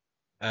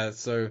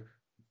 So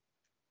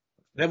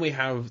then we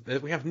have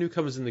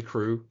newcomers in the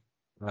crew,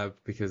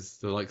 because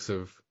the likes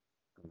of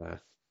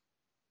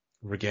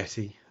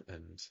Rigetti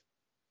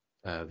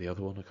and the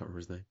other one, I can't remember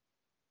his name.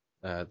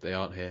 They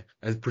aren't here.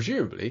 And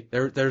presumably,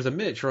 there's a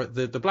miniature.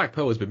 The Black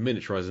Pearl has been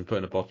miniaturized and put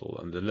in a bottle,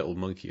 and the little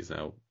monkey is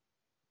now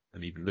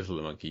an even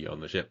littler monkey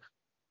on the ship.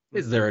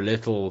 Is there a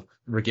little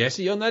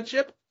Rigetti on that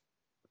ship?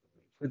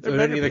 Are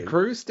any of the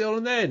crew still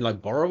in there in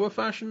like borrower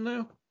fashion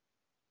now?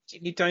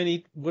 Teeny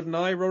tiny wooden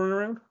eye rolling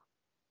around?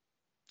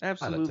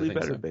 Absolutely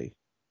better be.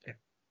 Yeah.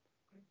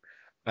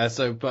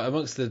 But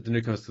amongst the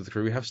newcomers to the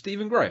crew, we have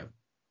Stephen Graham.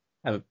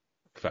 I'm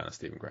a fan of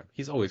Stephen Graham.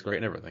 He's always great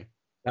in everything.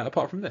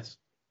 Apart from this.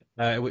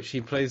 In which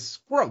he plays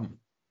Scrum,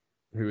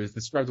 who is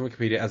described on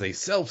Wikipedia as a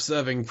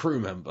self-serving crew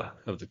member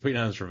of the Queen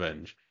Anne's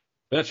Revenge.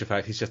 But in actual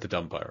fact, he's just a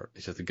dumb pirate.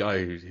 He's just a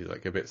guy who's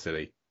like a bit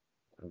silly.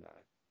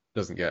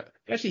 Doesn't get...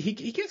 Actually,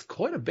 he gets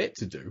quite a bit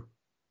to do.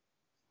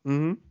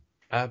 Mm-hmm.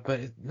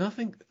 But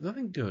nothing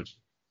good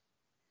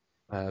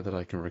that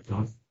I can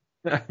recall.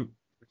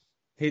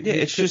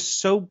 It's just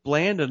so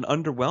bland and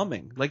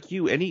underwhelming. Like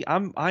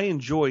I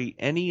enjoy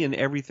any and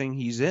everything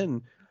he's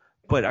in,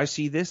 but I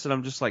see this and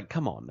I'm just like,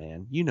 come on,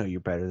 man. You know you're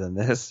better than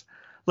this.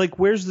 Like,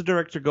 where's the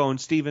director going,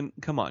 Steven?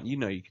 Come on, you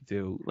know you can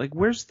do. Like,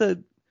 where's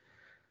the...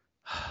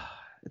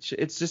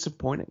 It's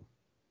disappointing.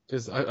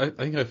 Because I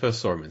think I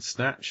first saw him in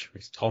Snatch.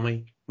 He's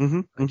Tommy.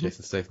 Mm-hmm.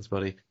 Jason Statham's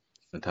buddy.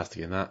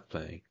 Fantastic in that,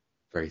 playing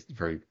very,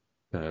 very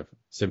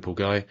simple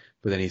guy.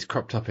 But then he's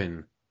cropped up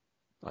in,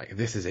 like,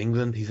 This Is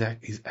England. He's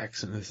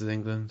excellent. This Is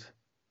England.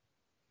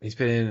 He's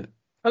been in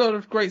a lot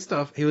of great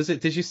stuff.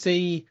 Did you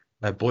see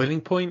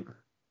Boiling Point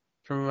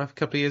from a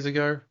couple of years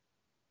ago?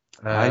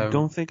 I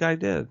don't think I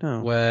did.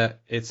 No. Where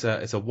it's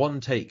a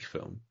one take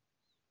film,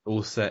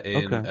 all set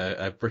in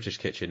a British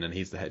kitchen, and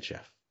he's the head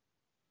chef.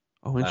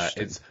 Oh,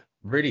 interesting. It's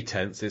really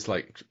tense. It's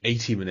like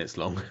 80 minutes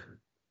long.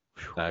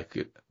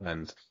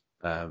 And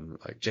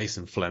like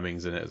Jason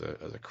Fleming's in it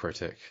as a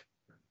critic.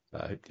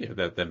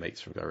 They're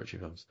mates from Guy Ritchie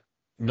films.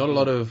 Not a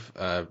lot of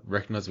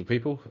recognizable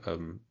people.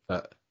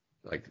 But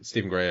like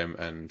Stephen Graham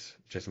and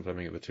Jason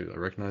Fleming are the two that I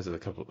recognize. There's a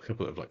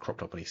couple of like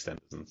cropped up on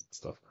EastEnders and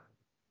stuff.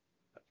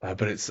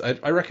 But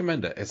I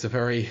recommend it. It's a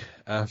very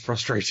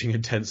frustrating,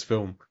 intense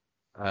film.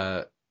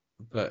 But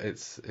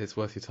it's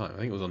worth your time. I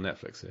think it was on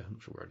Netflix. Yeah, I'm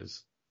not sure where it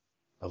is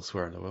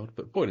elsewhere in the world.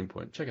 But Boiling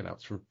Point, check it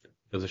out. There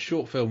was a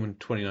short film in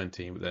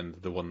 2019, but then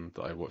the one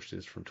that I watched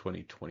is from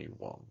 2021,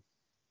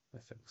 I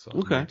think. So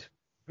okay.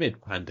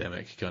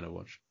 Mid-pandemic kind of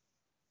watch.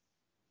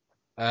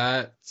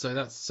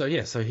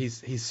 So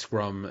he's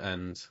Scrum,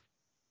 and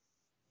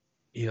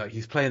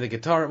he's playing the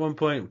guitar at one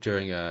point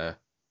during a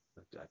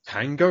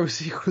tango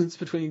sequence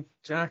between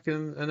Jack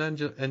and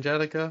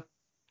Angelica,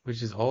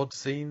 which is odd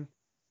scene.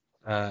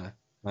 And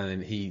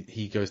then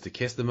he goes to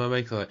kiss the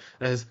mermaid. Like,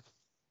 there's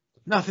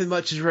nothing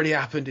much has really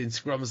happened in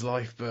Scrum's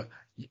life, but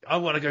I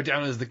want to go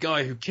down as the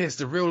guy who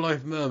kissed a real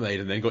life mermaid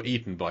and then got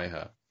eaten by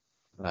her.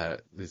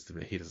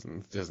 He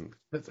doesn't,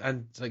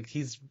 and like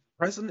he's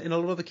present in a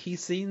lot of the key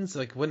scenes,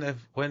 like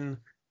when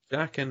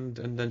Jack and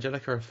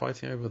Angelica are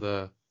fighting over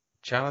the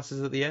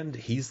chalices at the end.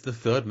 He's the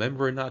third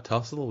member in that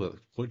tussle,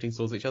 pointing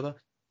towards each other.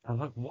 I'm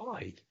like,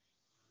 why?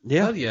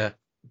 Yeah. Hell yeah.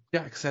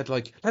 Jack said,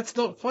 like, let's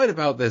not fight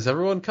about this.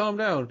 Everyone calm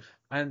down.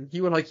 And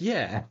you were like,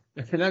 yeah.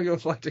 And now you're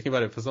fighting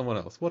about it for someone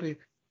else.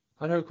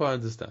 I don't quite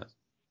understand.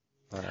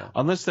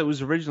 Unless that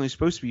was originally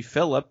supposed to be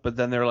Philip, but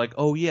then they're like,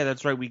 oh, yeah,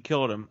 that's right, we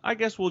killed him. I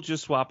guess we'll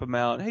just swap him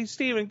out. Hey,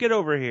 Steven, get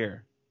over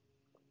here.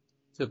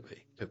 Could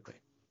be.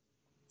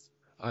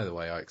 Either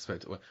way, I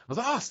expected. I was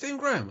like, Stephen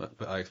Graham!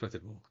 But I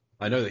expected more.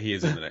 I know that he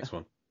is in the next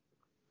one.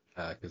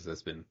 Because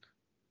there's been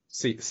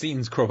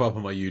scenes crop up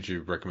on my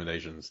YouTube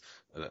recommendations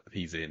that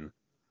he's in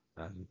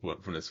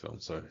from this film.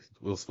 So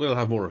we'll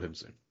have more of him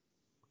soon.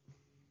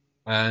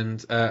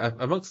 And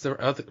amongst the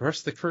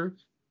rest of the crew,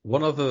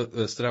 one other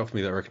that stood out for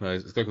me that I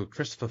recognized is a guy called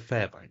Christopher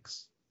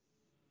Fairbanks,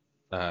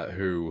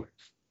 who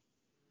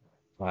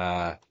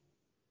I've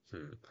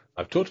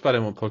talked about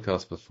him on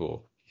podcasts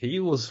before. He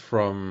was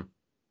from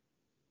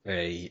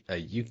a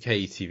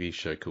UK TV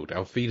show called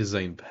Auf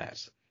Wiedersehen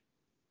Pet.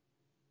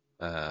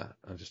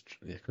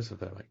 Christopher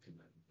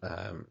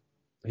Fairbanks.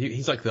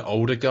 He's like the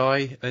older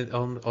guy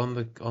on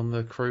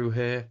the crew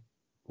here.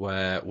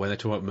 Where when they're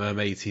talking about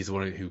mermaids, he's the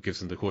one who gives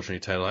them the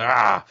cautionary tale,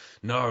 like,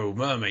 no,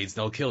 mermaids,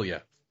 they'll kill you.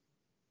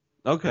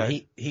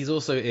 Okay. He's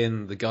also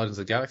in the Guardians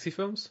of the Galaxy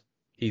films.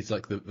 He's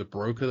like the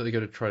broker that they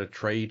go to try to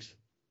trade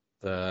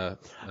the...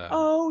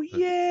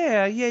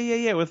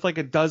 yeah, with like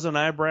a dozen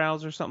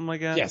eyebrows or something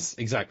like that. Yes,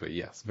 exactly,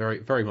 yes. Very,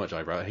 very much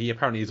eyebrow. He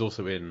apparently is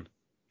also in...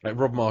 Like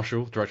Rob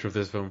Marshall, director of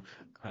this film,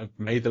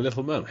 made The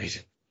Little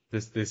Mermaid.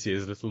 This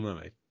year's Little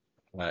Mermaid.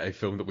 A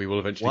film that we will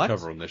eventually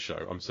cover on this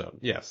show, I'm certain.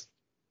 Yes.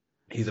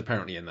 He's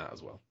apparently in that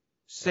as well.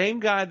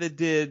 Same guy that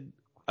did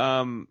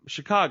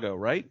Chicago,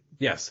 right?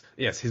 Yes.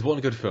 He's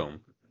one good film.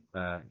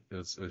 It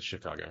was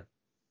Chicago.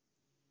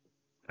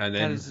 And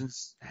then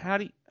how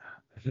do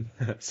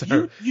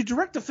you you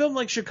direct a film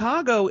like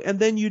Chicago and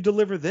then you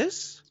deliver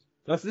this?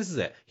 This is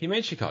it. He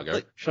made Chicago.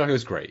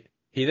 Chicago's great.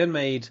 He then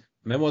made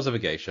Memoirs of a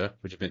Geisha,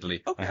 which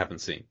admittedly I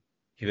haven't seen.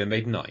 He then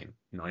made Nine.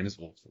 Nine is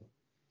awful.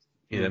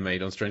 He then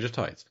made On Stranger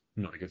Tides.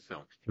 Not a good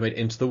film. He made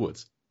Into the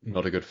Woods.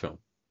 Not a good film.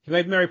 He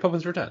made Mary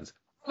Poppins Returns.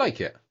 I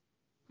like it.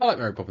 I like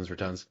Mary Poppins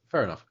Returns.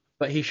 Fair enough.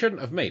 But he shouldn't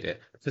have made it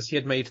because he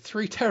had made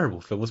 3 terrible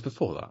films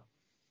before that.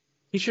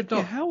 He should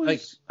not. Yeah,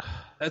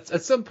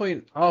 at some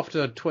point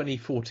after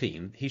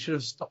 2014, he should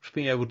have stopped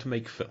being able to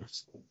make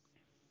films.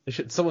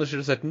 Someone should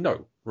have said,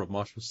 no, Rob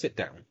Marshall, sit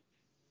down.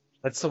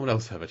 Let someone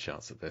else have a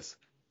chance at this.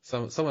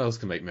 Someone else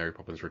can make Mary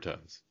Poppins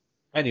Returns.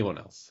 Anyone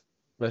else.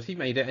 But he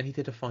made it and he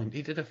did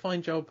a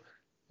fine job.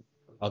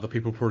 Other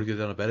people probably could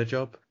have done a better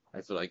job.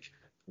 I feel like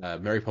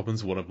Mary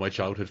Poppins, one of my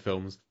childhood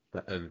films,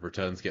 and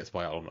Returns gets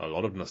by on a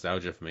lot of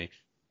nostalgia for me.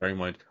 Bearing in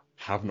mind,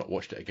 have not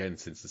watched it again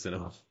since the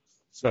cinema.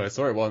 So I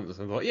saw it once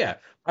and thought, yeah,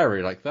 I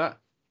really like that.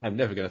 I'm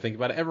never going to think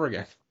about it ever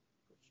again.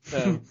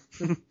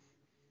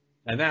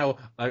 And now,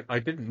 I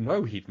didn't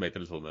know he'd made The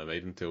Little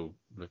Mermaid until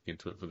looking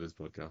into it for this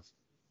podcast.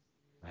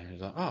 And I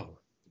was like, oh,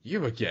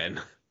 you again?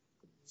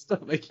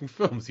 Stop making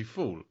films, you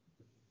fool.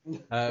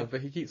 But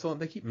he keeps on,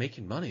 they keep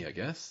making money, I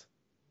guess.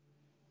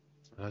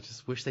 I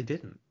just wish they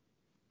didn't.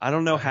 I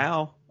don't know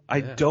how. I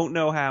don't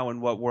know how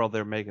in what world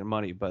they're making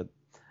money, but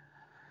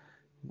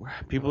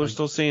people are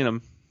still seeing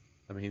them.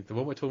 I mean, the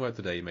one we're talking about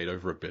today made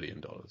over $1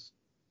 billion.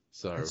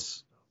 So,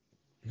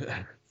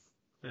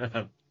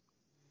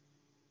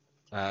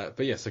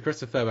 but yeah, so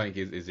Christopher Fairbanks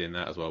is in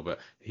that as well. But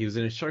he was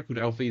in a show called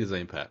Auf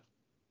Wiedersehen Pet,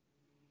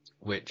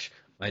 which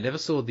I never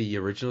saw the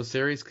original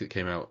series because it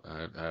came out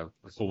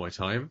before my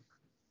time.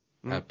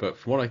 But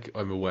from what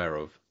I'm aware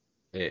of,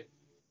 it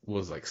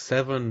was like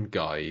 7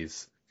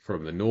 guys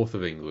from the north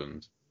of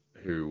England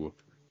who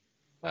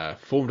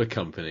formed a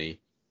company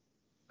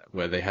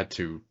where they had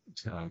to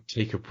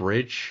take a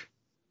bridge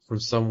from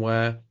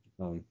somewhere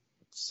and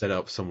set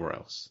up somewhere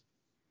else.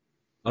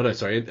 Oh no,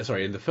 sorry.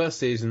 In the first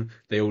season,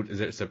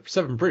 it's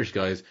 7 British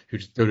guys who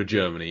just go to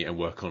Germany and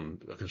work on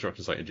a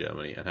construction site in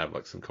Germany and have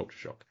like some culture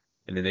shock.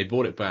 And then they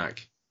brought it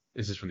back.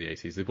 This is from the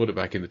 80s. They brought it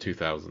back in the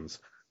 2000s,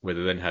 where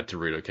they then had to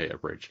relocate a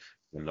bridge.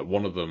 And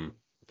one of them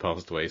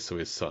passed away, so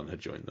his son had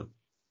joined them.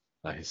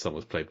 His son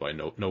was played by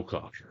Noel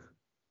Clarke.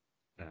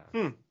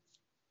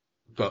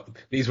 But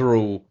these were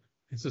all.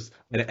 It's just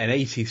an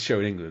 80s show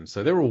in England,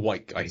 so they were all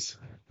white guys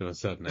of a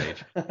certain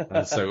age.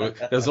 And so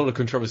there's a lot of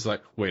controversy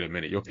like, wait a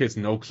minute, your kid's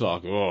Noel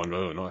Clarke. Oh,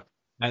 no.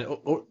 And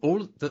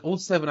all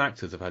 7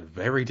 actors have had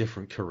very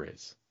different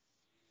careers.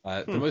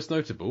 The most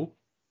notable,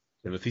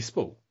 Timothy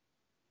Spall.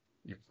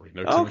 You probably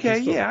know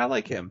Timothy Spall. Yeah, I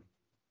like him.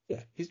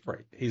 Yeah, he's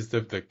great. He's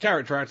the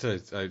character actor.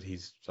 I think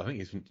he's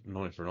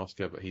nominated for an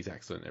Oscar, but he's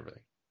excellent in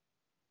everything.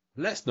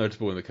 Less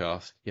notable in the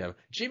cast, you have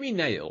Jimmy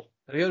Nail.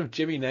 Have you heard of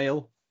Jimmy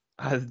Nail?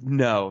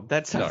 No,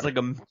 that sounds like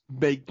a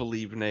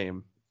make-believe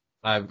name.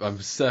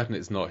 I'm certain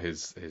it's not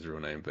his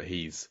real name, but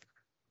he's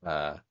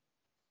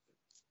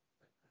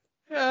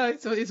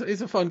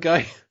he's a fun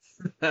guy.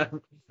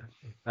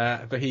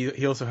 But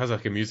he also has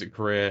like a music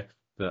career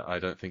that I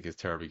don't think is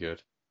terribly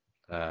good.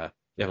 Yeah,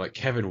 like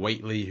Kevin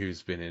Whately,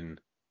 who's been in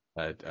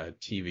a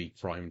TV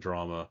crime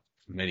drama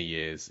for many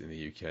years in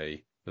the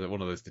UK,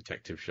 one of those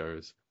detective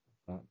shows.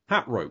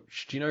 Pat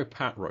Roach, do you know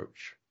Pat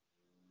Roach?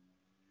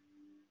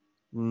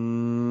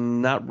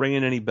 Not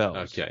ringing any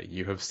bells. Okay,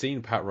 you have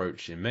seen Pat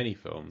Roach in many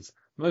films,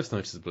 most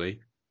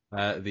noticeably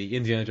the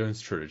Indiana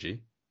Jones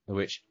trilogy, in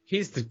which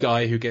he's the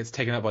guy who gets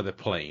taken out by the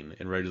plane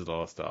in Raiders of the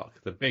Lost Ark.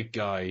 The big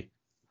guy,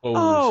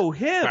 old,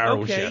 him.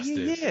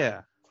 barrel-chested.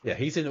 Yeah. Yeah,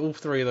 he's in all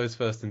three of those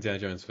first Indiana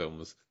Jones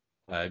films,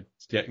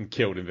 getting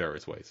killed in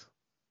various ways.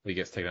 He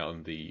gets taken out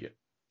on the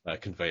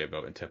conveyor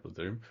belt in Temple of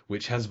Doom,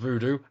 which has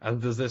voodoo, as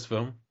does this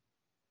film.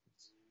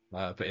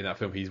 But in that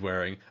film, he's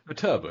wearing a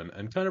turban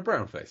and kind of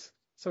brown face,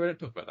 so we don't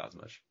talk about that as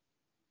much.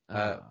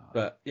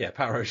 But yeah,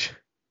 Pat Roach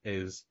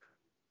is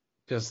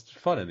just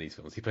fun in these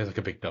films. He plays like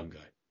a big dumb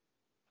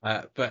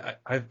guy.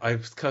 But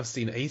I've kind of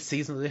seen a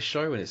season of this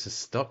show and it's just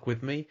stuck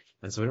with me.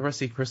 And so whenever I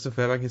see Christopher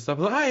Fairbanks and stuff,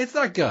 I'm like, hey, it's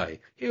that guy.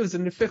 He was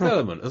in The Fifth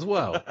Element as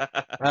well.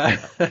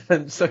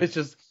 And so it's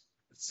just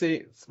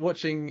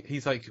watching.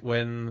 He's like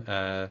when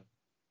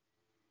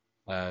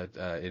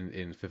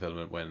in Fifth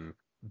Element when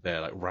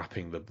they're like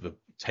wrapping the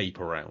tape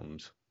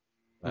around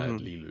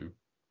Lilu.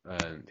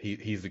 And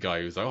he's the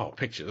guy who's like, oh,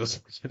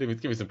 pictures.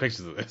 Give me some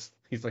pictures of this.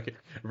 He's like a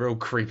real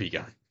creepy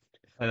guy.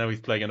 And now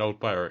he's playing an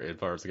old pirate in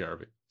Pirates of the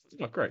Caribbean.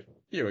 Oh, great.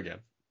 You again.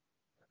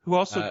 Who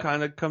also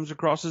kind of comes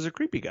across as a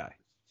creepy guy.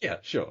 Yeah,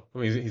 sure. I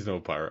mean, he's an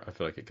old pirate. I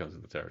feel like it comes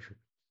with the territory.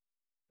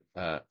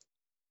 But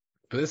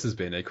this has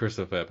been a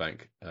Christopher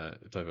Fairbank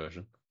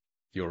diversion.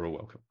 You're all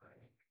welcome.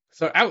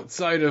 So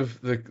outside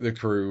of the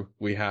crew,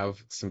 we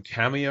have some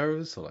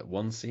cameos, or like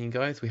one scene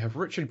guys. We have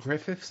Richard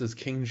Griffiths as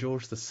King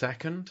George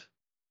II.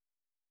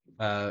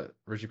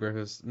 Richard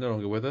Griffiths no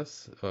longer with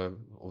us.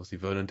 Obviously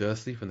Vernon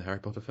Dursley from the Harry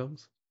Potter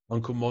films.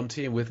 Uncle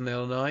Monty in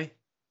Withnail and I.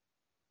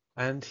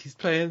 And he's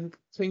playing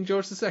King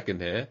George II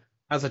here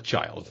as a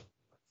child.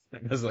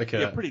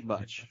 Pretty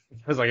much.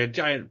 As like a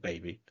giant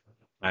baby.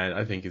 And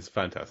I think it's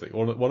fantastic.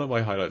 One of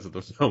my highlights of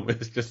the film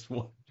is just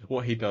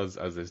what he does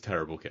as this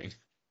terrible king.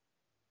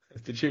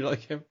 Did you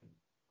like him?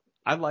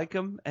 I like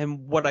him,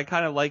 and what I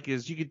kind of like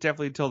is you could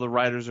definitely tell the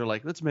writers are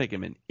like, let's make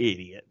him an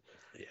idiot.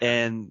 Yeah.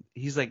 And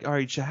he's like, all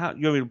right, so how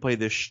you want me to play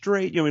this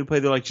straight? You want me to play?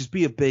 They're like, just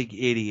be a big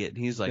idiot.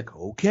 And he's like,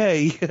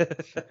 okay.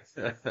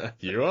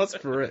 You asked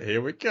for it.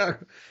 Here we go.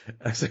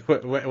 So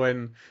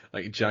when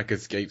like Jack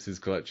escapes his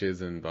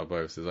clutches and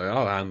Barbosa's like,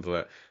 I'll handle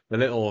it. The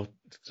little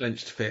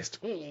clenched fist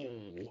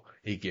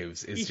he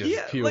gives is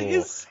just pure. Like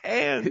his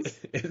hands.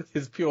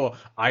 It's pure.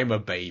 I'm a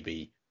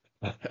baby.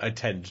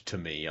 Attend to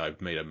me.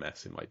 I've made a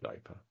mess in my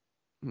diaper.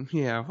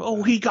 Yeah.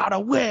 Oh, he got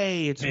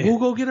away. We'll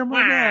go get him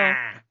right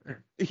now.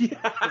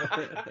 Yeah.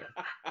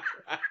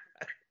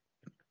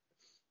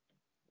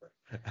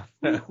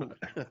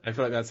 I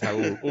feel like that's how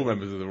all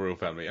members of the royal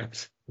family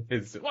act.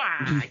 It's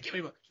give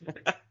me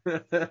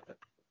my...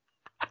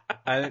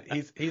 And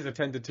he's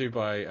attended to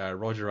by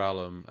Roger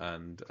Allam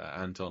and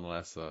Anton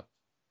Lesser,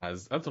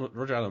 as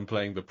Roger Allam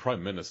playing the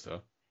Prime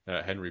Minister,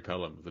 Henry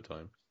Pelham at the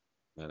time.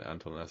 And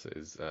Anton Lesser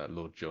is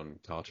Lord John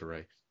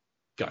Carteret,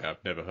 guy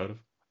I've never heard of.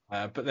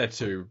 But they're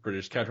two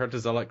British character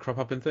actors I like crop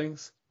up in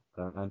things.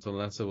 Anton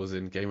Lesser was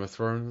in Game of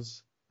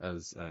Thrones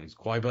as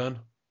Qyburn,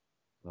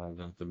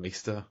 the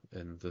Maester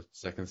in the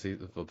second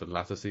season, or the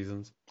latter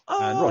seasons.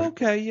 Oh,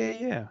 okay,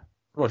 yeah.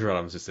 Roger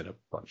Allam's just in a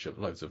bunch of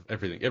loads of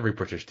everything, every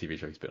British TV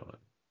show he's been on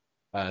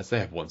it. So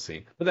they have one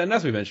scene. But then,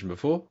 as we mentioned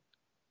before,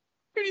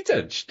 Judi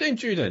Dench, Dame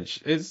Judi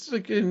Dench, is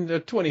like in a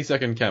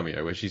 20-second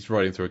cameo where she's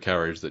riding through a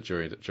carriage that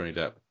Johnny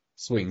Depp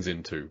swings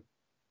into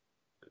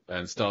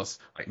and starts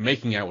like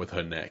making out with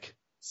her neck,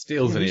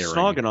 steals an earring.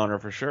 Snogging on her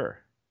for sure.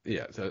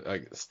 Yeah, so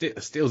like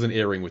steals an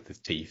earring with his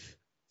teeth.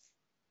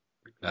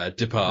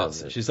 Departs.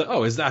 Perfect. She's like,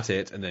 "Oh, is that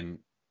it?" And then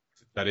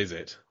that is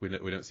it. We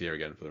don't see her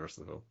again for the rest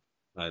of the film.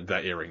 And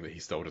that earring that he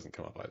stole doesn't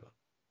come up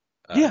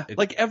either.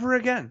 Like ever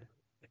again.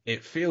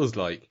 It feels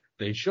like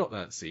they shot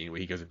that scene where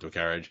he goes into a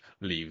carriage,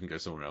 leaves, and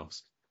goes somewhere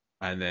else,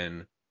 and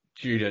then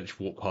Judi Dench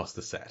walked past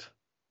the set,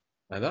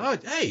 and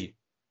hey.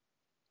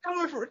 Come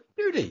over,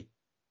 Judy.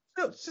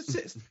 No, sit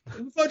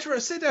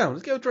down.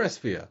 Let's get a dress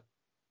for you.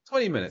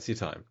 20 minutes, your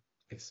time.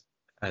 Yes.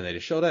 And they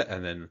just shot it,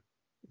 and then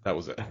that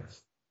was it.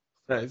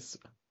 That's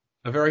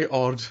a very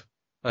odd.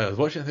 I was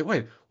watching and I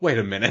think, wait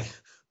a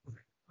minute.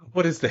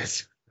 What is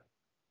this?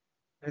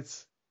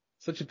 It's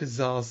such a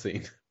bizarre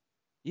scene.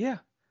 Yeah,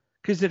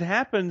 because it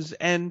happens,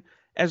 and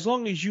as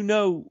long as you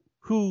know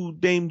who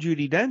Dame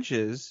Judi Dench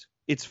is,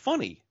 it's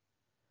funny,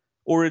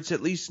 or it's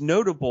at least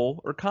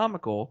notable or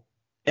comical,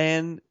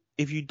 and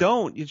if you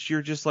don't,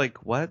 you're just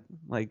like, what?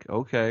 Like,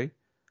 okay.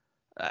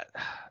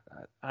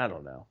 I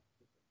don't know.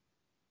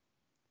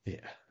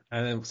 Yeah.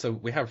 And then, so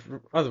we have,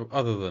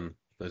 other than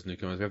those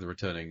newcomers, we have the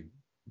returning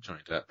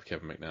Johnny Depp,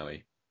 Kevin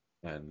McNally,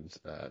 and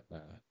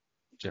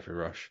Jeffrey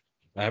Rush.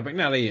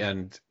 McNally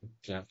and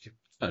Jack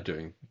are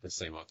doing the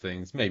same odd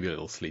things, maybe a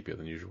little sleepier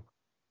than usual.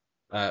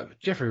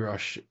 Jeffrey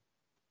Rush,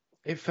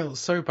 it felt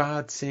so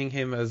bad seeing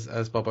him as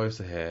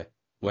Barbossa here,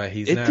 where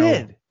he's now...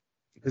 It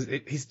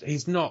did!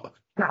 He's not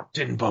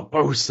Captain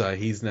Barbossa.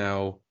 He's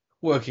now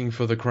working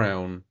for the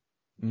crown,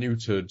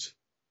 neutered,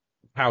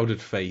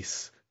 powdered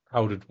face,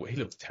 he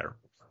looks terrible.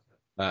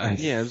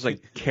 It was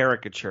like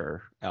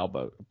caricature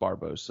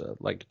Barbossa,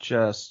 like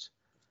just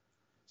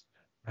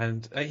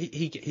and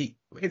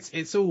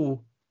it's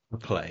all a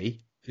play.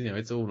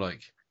 It's all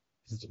like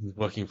he's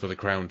working for the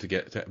crown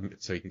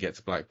so he can get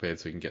to Blackbeard,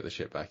 so he can get the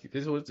ship back.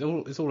 It's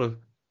all a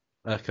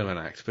kind of an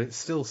act, but it's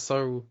still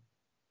so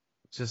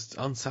just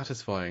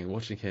unsatisfying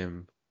watching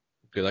him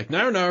be like,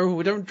 no,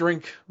 we don't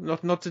drink,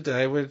 not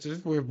today.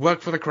 We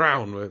work for the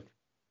crown. We're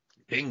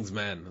king's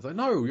men. It's like,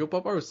 no, you're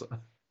Barbossa.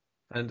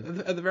 And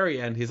at the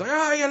very end, he's like,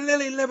 you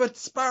lily-livered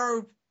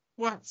sparrow,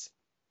 what?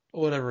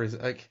 Or whatever it is.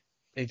 Like,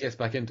 he gets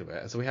back into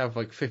it. So we have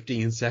like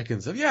 15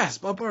 seconds of, yes,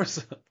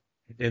 Barbossa,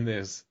 in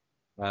this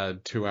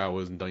 2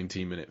 hours and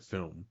 19-minute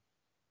film.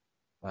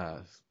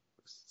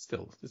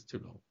 Still, it's too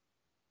long.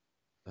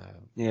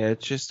 Yeah,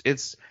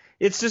 it's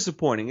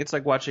disappointing. It's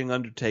like watching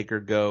Undertaker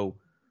go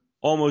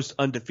almost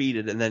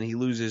undefeated, and then he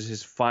loses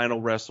his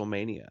final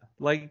WrestleMania.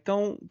 Like,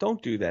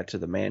 don't do that to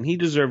the man. He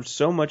deserved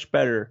so much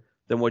better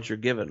than what you're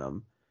giving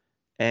him.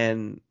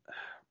 And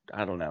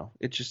I don't know.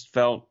 It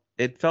felt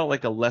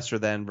like a lesser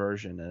than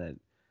version, and it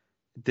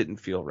didn't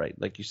feel right.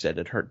 Like you said,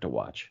 it hurt to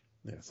watch.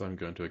 Yes, I'm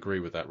going to agree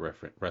with that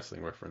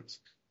wrestling reference,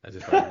 as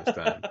if I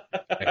understand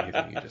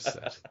anything you just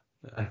said.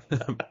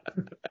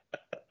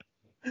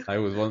 I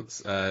was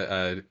once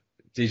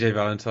DJ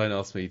Valentine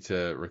asked me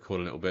to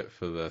record a little bit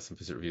for the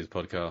Simplistic Reviews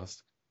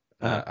podcast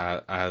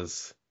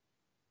as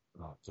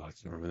I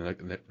can't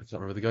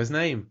remember the guy's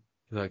name.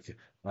 Like,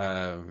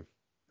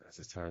 this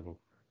is terrible.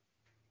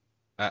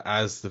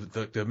 As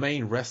the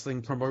main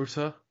wrestling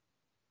promoter,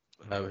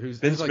 who's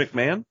Vince like,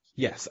 McMahon.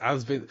 Yes,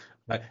 as Vince.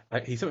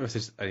 He sent me a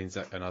message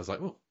and I was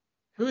like, "Oh,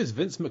 who is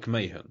Vince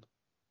McMahon?"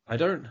 I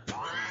don't,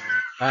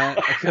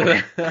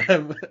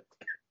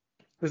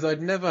 because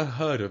I'd never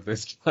heard of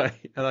this guy,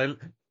 and I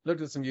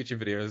looked at some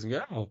YouTube videos and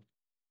go, "Oh,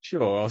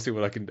 sure, I'll see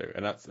what I can do."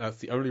 And that's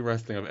the only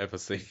wrestling I've ever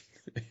seen.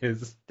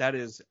 That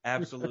is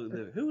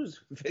absolutely who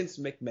is Vince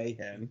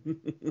McMahon?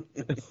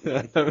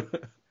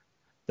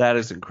 That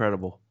is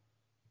incredible.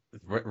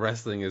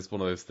 Wrestling is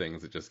one of those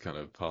things that just kind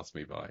of passed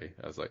me by.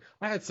 I was like,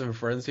 I had some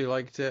friends who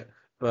liked it,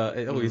 but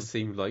it always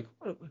seemed like,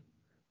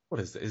 what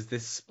is this? Is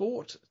this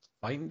sport?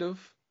 Kind of.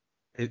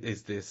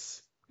 Is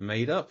this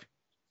made up?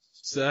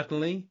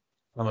 Certainly.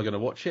 Am I going to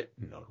watch it?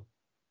 No.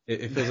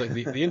 It feels like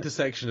the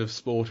intersection of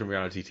sport and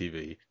reality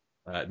TV,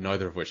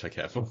 neither of which I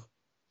care for.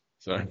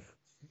 So.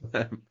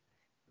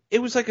 It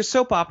was like a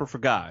soap opera for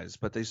guys,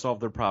 but they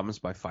solved their problems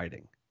by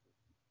fighting.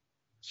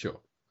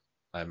 Sure.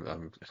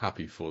 I'm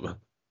happy for them.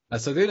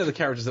 So the only other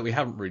characters that we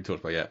haven't really talked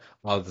about yet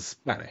are the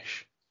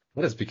Spanish.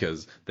 That is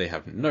because they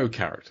have no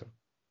character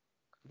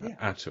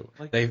at all.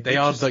 Like,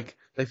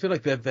 they feel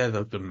like they're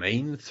the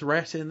main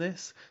threat in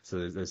this.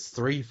 So there's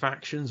three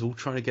factions all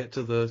trying to get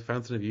to the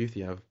Fountain of Youth.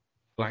 You have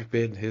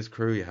Blackbeard and his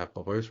crew, you have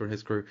Barbossa and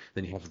his crew,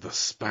 then you have the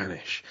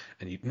Spanish,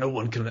 and no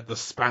one can let the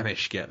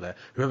Spanish get there.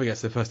 Whoever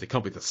gets there first, it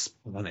can't be the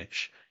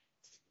Spanish.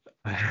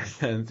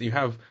 And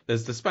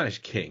there's the Spanish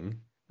king,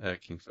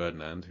 King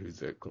Ferdinand, who's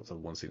got sort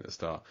of one scene at the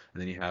start,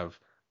 and then you have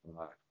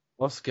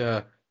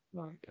Oscar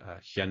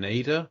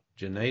Janeda,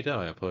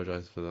 I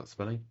apologize for that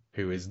spelling,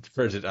 who is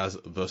credited as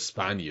the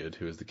Spaniard,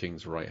 who is the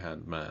king's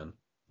right-hand man,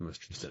 the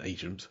most trusted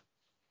agent.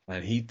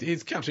 And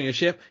he's capturing a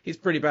ship. He's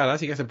pretty badass.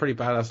 He gets a pretty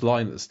badass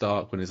line at the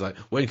start when he's like,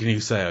 "When can you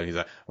sail?" And he's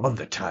like, "On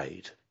the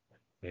tide."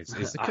 It's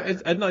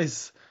a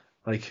nice,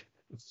 like,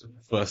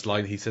 first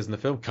line he says in the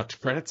film. Cut to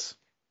credits.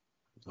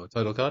 Or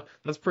title card.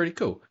 That's pretty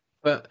cool.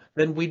 But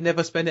then we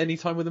never spend any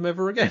time with them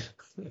ever again.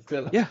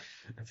 Yeah.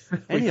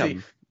 Any of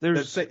them.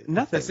 There's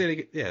nothing.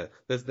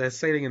 They're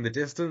sailing in the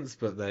distance,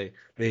 but they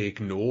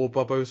ignore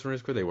Barbossa and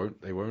his crew. They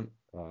won't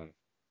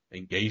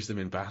engage them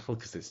in battle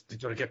because they've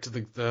got to get to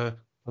the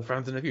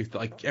Fountain of Youth.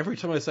 Like, every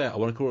time I say it, I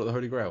want to call it the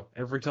Holy Grail.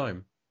 Every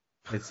time.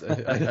 I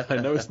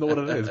know it's not what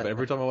it is, but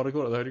every time I want to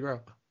call it the Holy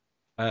Grail.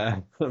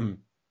 And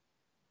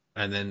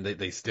then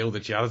they steal the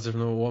chalice from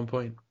them at one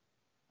point,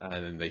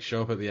 and then they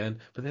show up at the end.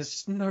 But there's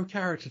just no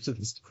character to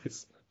this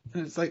twist.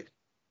 And it's like,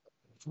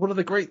 one of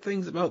the great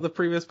things about the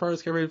previous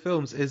Pirates of the Caribbean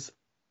films is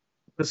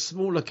the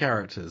smaller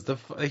characters.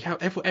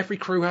 Every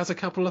crew has a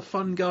couple of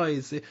fun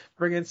guys. They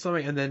bring in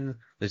something, and then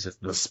there's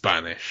just the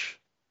Spanish.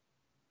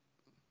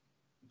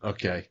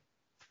 Okay.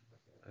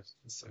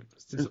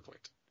 It's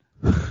disappointing.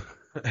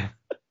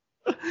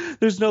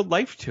 There's no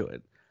life to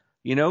it.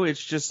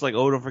 It's just like,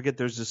 oh, don't forget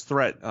there's this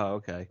threat. Oh,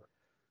 okay.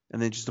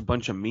 And then just a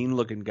bunch of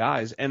mean-looking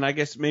guys. And I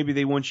guess maybe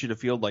they want you to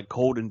feel like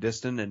cold and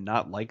distant and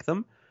not like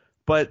them.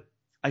 But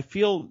I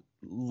feel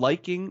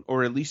liking,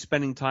 or at least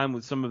spending time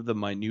with some of the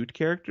minute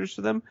characters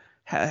to them,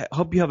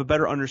 help you have a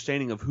better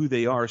understanding of who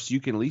they are, so you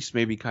can at least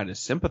maybe kind of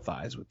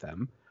sympathize with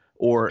them,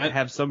 or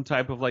have some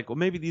type of like, well,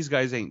 maybe these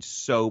guys ain't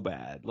so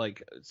bad,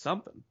 like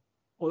something.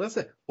 Well, that's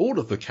it. All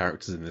of the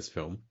characters in this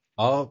film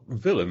are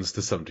villains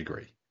to some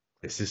degree.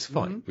 This is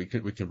fine.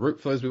 Mm-hmm. We can root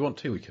for those we want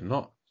to. We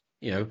cannot.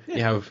 You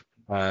have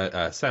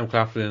Sam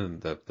Claflin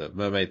and the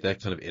mermaid. They're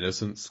kind of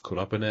innocents caught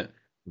up in it.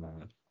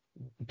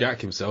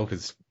 Jack himself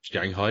is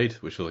shanghaied,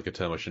 which feels like a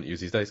term I shouldn't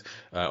use these days.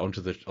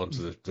 Onto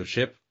the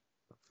ship.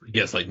 He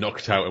gets like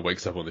knocked out and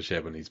wakes up on the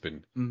ship, and he's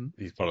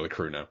part of the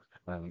crew now.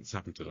 And it's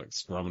happened to like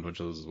Scrum and a bunch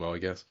of others as well, I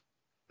guess.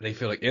 They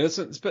feel like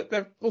innocents, but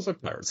they're also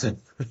pirates.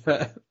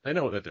 They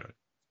know what they're doing.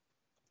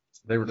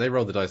 They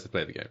roll the dice to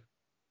play the game.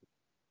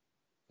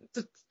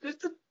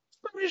 The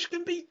Spanish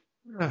can be.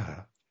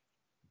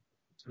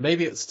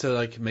 Maybe it's to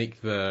like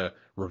make the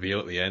reveal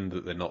at the end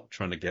that they're not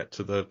trying to get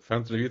to the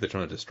Fountain of Youth, they're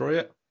trying to destroy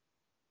it.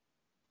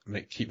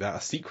 Keep that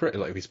a secret.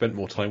 Like if we spent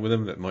more time with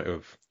them, that might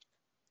have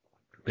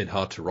been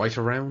hard to write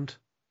around.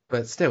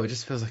 But still, it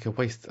just feels like a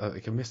waste,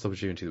 like a missed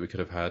opportunity that we could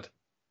have had.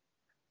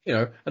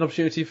 An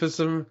opportunity for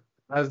some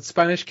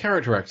Spanish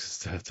character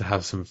actors to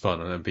have some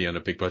fun and then be on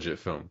a big budget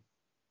film,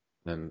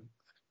 and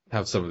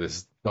have some of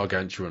this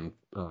gargantuan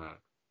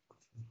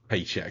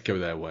paycheck go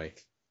their way.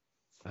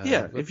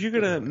 If you're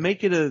gonna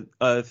make it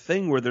a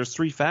thing where there's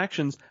three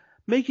factions,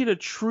 make it a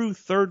true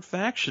third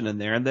faction in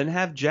there, and then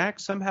have Jack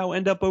somehow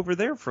end up over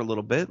there for a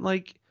little bit.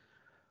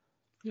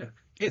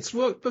 It's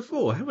worked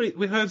before.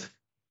 We've had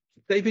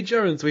David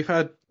Jones, we've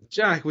had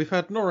Jack, we've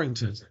had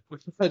Norrington,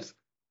 we've had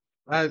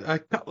a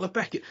couple of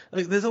Beckett.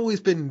 Like, there's always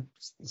been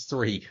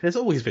three. There's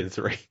always been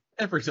three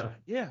every time.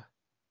 Yeah,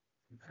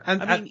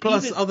 and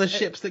plus other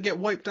ships that get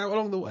wiped out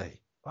along the way.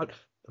 I'm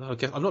not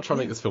trying to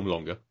make this film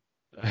longer.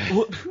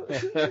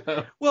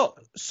 Well,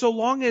 so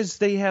long as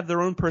they have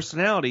their own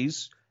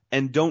personalities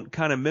and don't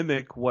kind of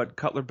mimic what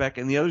Cutler Beck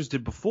and the others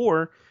did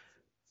before,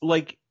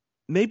 like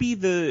maybe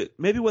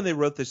when they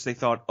wrote this, they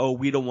thought, oh,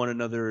 we don't want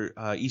another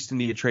East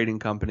India Trading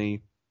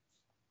Company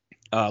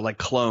like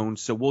clone,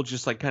 so we'll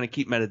just like kind of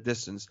keep them at a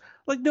distance.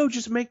 Like, no,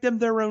 just make them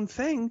their own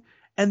thing,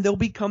 and they'll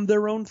become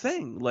their own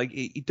thing. Like,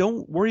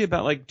 don't worry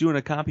about like doing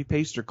a copy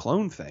paste or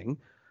clone thing.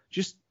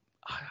 Just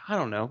I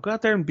don't know, go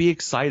out there and be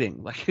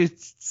exciting. Like,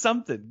 it's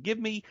something. Give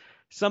me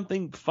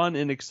something fun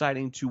and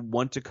exciting to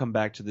want to come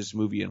back to this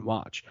movie and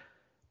watch.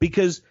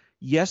 Because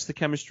yes, the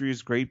chemistry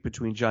is great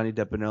between Johnny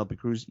Depp and Penelope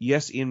Cruz.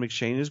 Yes, Ian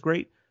McShane is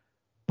great,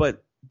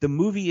 but the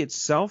movie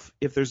itself,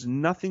 if there's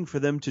nothing for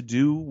them to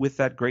do with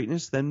that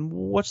greatness, then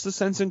what's the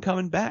sense in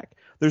coming back?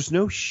 There's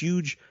no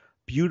huge,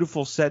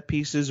 beautiful set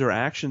pieces or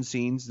action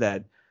scenes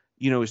that,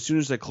 as soon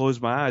as I close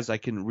my eyes, I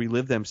can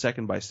relive them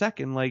second by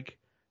second. Like,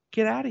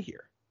 get out of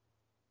here.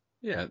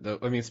 Yeah,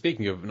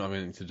 speaking of not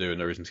having to do and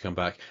no reason to come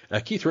back,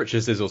 Keith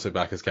Richards is also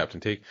back as Captain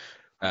T.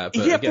 But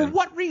again, for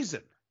what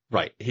reason?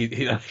 Right,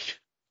 he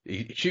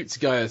shoots a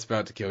guy that's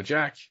about to kill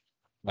Jack,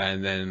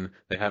 and then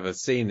they have a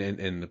scene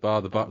in the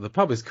bar. The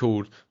pub is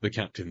called The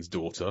Captain's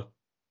Daughter,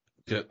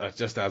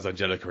 just as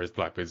Angelica is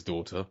Blackbeard's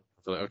daughter.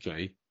 So,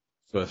 okay,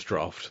 first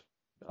draft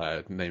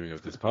naming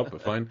of this pub,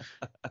 but fine.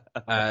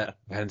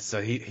 And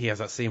so he has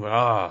that scene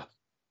where,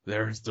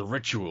 there is the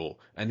ritual,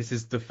 and this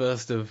is the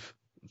first of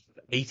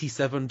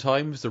 87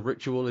 times the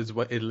ritual is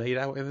laid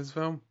out in this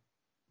film.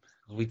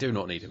 We do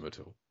not need him at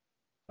all.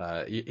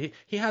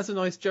 He has a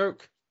nice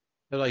joke.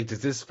 Like,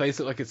 does this face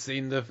look like it's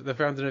seen the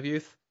Fountain of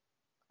Youth?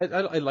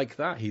 I like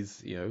that.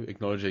 He's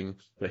acknowledging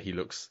that he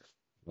looks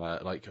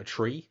like a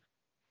tree,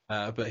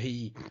 but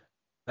he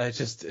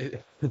it's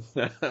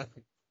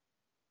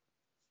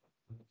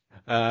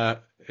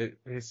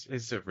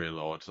a real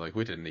odd. Like,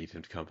 we didn't need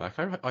him to come back.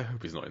 I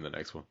hope he's not in the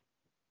next one.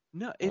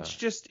 No,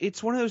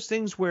 it's one of those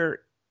things where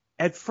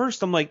at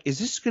first I'm like, is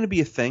this going to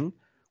be a thing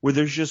where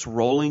there's just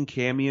rolling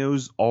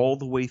cameos all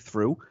the way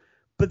through?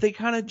 But they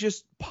kind of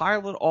just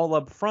pile it all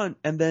up front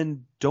and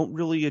then don't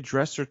really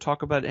address or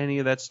talk about any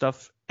of that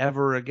stuff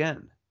ever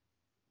again.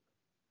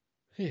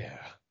 Yeah.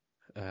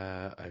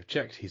 I've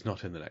checked. He's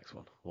not in the next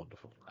one.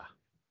 Wonderful.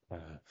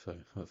 So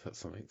that's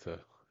something to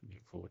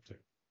look forward to.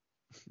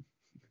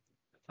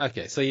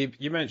 Okay, so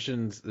you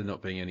mentioned there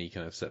not being any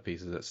kind of set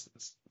pieces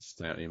that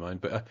stay out in your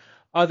mind, but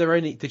are there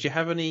any? Did you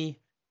have any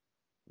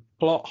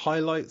plot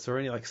highlights or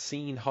any like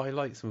scene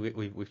highlights?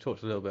 We've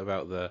talked a little bit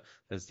about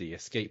there's the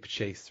escape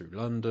chase through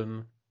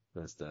London.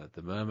 There's the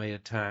mermaid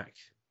attack.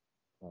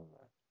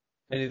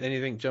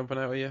 Anything jumping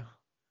out at you?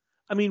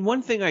 I mean,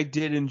 one thing I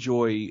did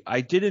enjoy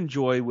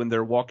when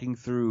they're walking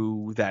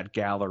through that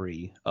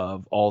gallery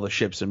of all the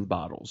ships and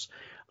bottles.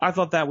 I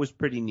thought that was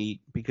pretty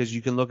neat because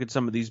you can look at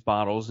some of these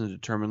bottles and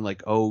determine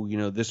like,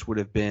 this would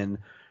have been,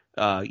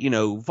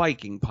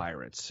 Viking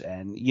pirates,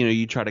 and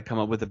you try to come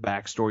up with a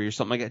backstory or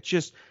something like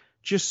that.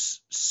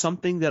 Just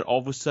something that all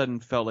of a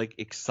sudden felt like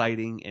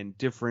exciting and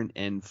different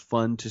and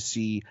fun to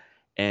see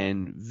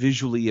and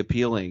visually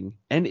appealing.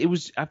 And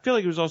I feel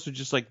like it was also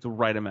just like the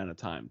right amount of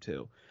time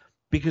too,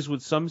 because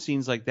with some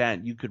scenes like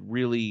that, you could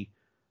really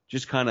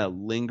just kind of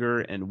linger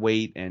and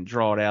wait and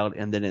draw it out,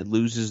 and then it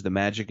loses the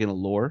magic and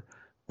allure.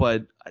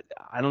 But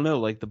I don't know,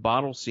 like the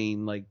bottle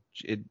scene, like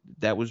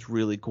that was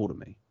really cool to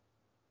me.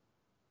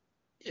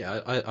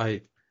 Yeah,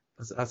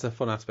 that's a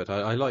fun aspect.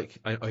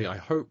 I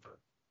hope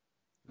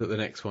that the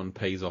next one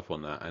pays off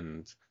on that.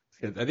 And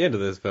at the end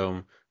of this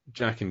film,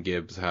 Jack and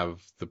Gibbs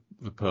have the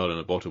pearl in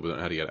a bottle, but don't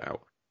know how to get it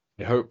out.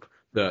 I hope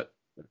that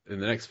in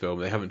the next film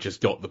they haven't just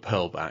got the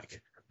pearl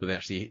back, but they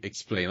actually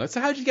explain, like,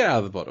 so how did you get out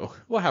of the bottle?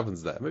 What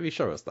happens there? Maybe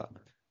show us that.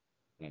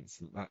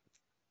 That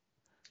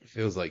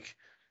feels like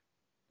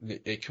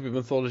it could be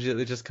mythology that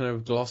they just kind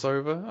of gloss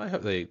over. I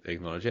hope they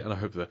acknowledge it, and I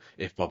hope that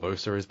if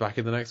Barbossa is back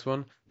in the next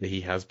one, that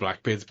he has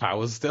Blackbeard's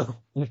powers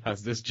still. He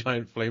has this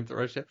giant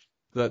flamethrower ship.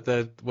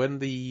 when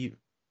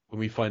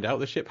we find out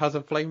the ship has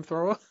a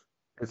flamethrower,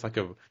 it's like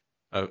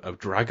a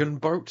dragon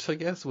boat, I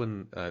guess.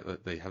 When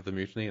they have the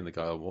mutiny and the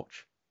guy on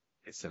watch,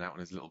 it's sent out on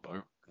his little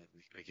boat.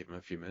 They give him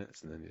a few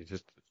minutes and then they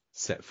just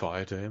set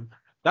fire to him.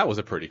 That was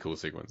a pretty cool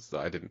sequence that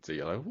I didn't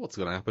see. Like, what's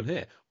going to happen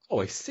here? Oh,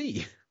 I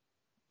see.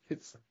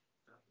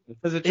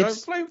 There's a giant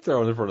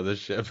flamethrower in the front of this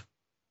ship.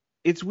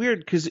 It's weird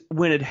because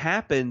when it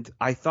happened,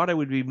 I thought I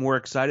would be more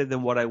excited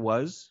than what I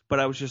was, but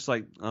I was just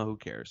like, oh, who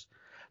cares?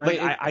 Like,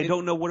 I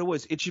don't know what it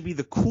was. It should be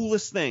the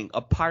coolest thing,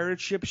 a pirate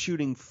ship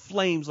shooting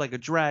flames like a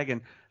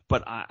dragon,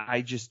 but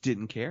I just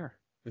didn't care.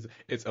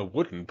 It's a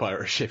wooden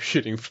pirate ship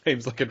shooting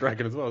flames like a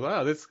dragon as well.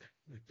 Oh, this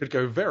could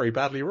go very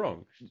badly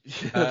wrong.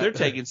 They're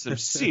taking some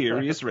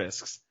serious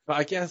risks. But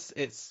I guess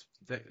it's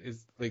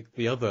like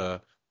the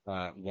other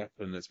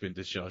weapon that's been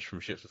discharged from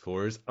ships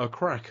before is a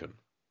kraken,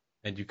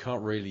 and you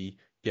can't really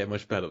get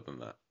much better than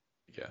that,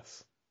 I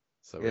guess.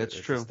 So yeah, it's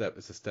true.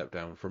 It's a step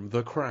down from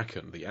the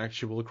kraken, the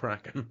actual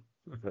kraken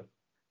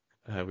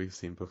we've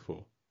seen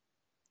before.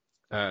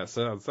 So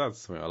that's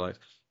something I liked.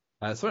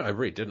 Something I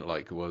really didn't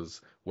like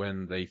was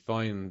when they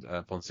find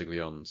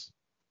Pontiglion's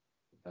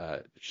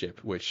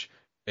ship, which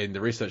in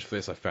the research for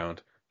this I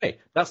found, hey,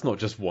 that's not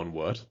just one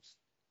word.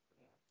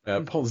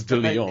 Ponce de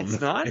Leon.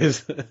 It's not?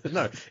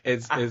 No,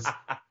 it's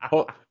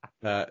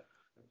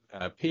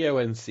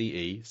Ponce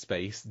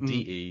space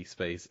DE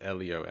space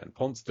LEON.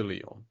 Ponce de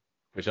Leon,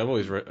 which I've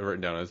always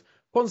written down as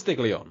Ponce de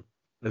Leon.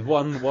 There's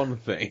one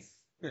thing.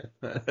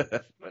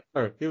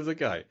 Oh, he was a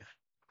guy.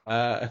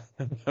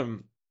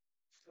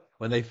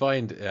 When they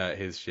find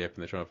his ship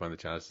and they're trying to find the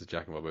Chalices,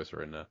 Jack and Barbossa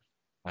are in there,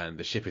 and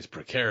the ship is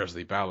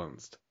precariously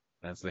balanced,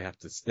 and so they have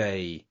to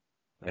stay.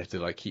 They have to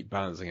like keep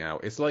balancing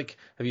out. It's like,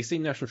 have you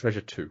seen National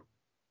Treasure 2?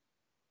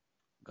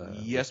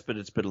 Yes, but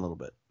it's been a little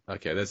bit.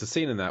 Okay, there's a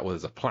scene in that where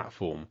there's a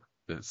platform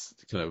that's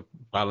kind of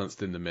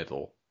balanced in the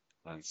middle,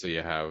 and so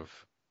you have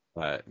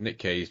Nick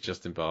Cage,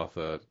 Justin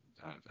Bartha,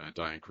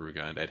 Diane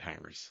Kruger, and Ed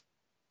Harris,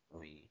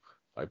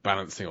 like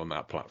balancing on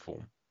that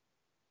platform,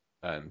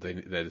 and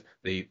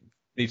they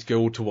need to go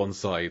all to one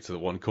side so that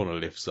one corner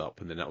lifts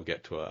up, and then that'll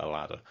get to a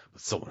ladder,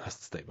 but someone has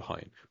to stay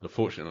behind. But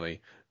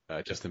unfortunately,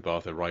 Justin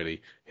Bartha,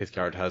 Riley, his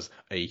character has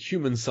a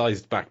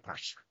human-sized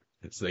backpack,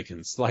 so they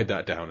can slide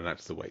that down and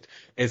act as a weight.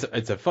 It's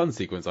a fun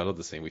sequence. I love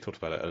the scene. We talked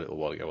about it a little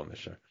while ago on this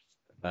show.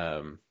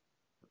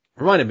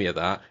 Reminded me of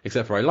that,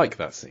 except for I like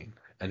that scene.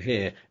 And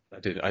here,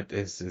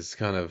 this is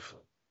kind of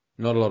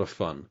not a lot of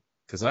fun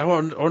because we're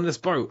on this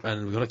boat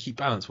and we've got to keep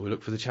balance while we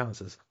look for the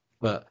Chalices,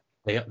 but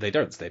they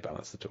don't stay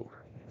balanced at all.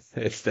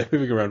 They're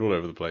moving around all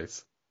over the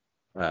place.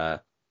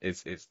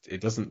 It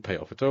doesn't pay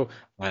off at all,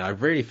 and I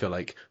really feel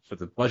like for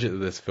the budget that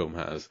this film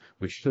has,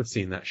 we should have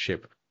seen that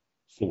ship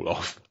fall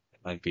off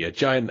and be a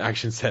giant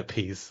action set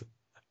piece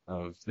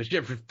of the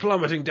ship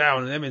plummeting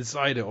down and them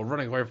inside it or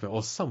running away from it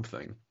or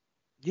something.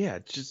 Yeah,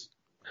 just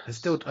I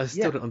still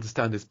don't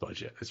understand this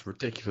budget. This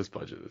ridiculous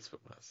budget this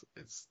film has.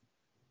 It's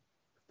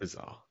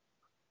bizarre.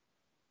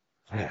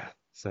 Yeah.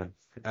 So,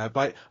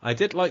 but I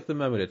did like the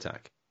mermaid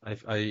attack.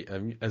 I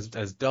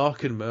as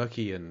dark and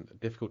murky and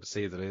difficult to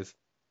see as it is,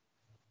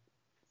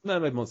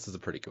 mermaid monsters are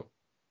pretty cool.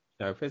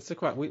 No, it's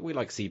we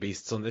like sea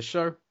beasts on this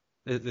show.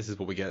 This is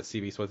what we get at Sea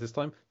Beast Wars this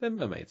time. They're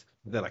mermaids.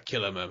 They're like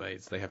killer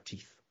mermaids. They have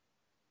teeth,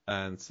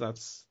 and so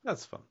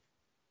that's fun.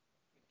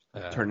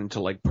 Turn into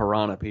like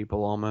piranha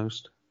people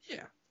almost.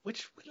 Yeah,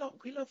 which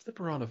we love the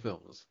piranha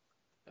films.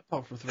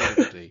 Apart from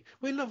 3D,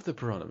 we love the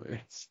piranha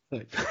movies.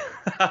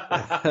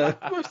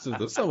 Most of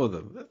them, some of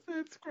them.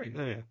 It's great.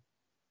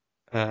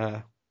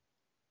 Yeah.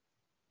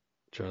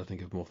 Trying to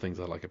think of more things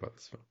I like about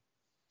this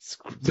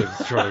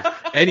film.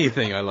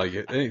 Anything I like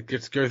it.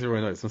 Just go through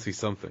my notes and see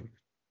something.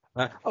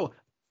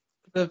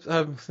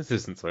 This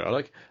isn't something I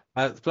like.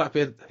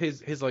 Blackbeard,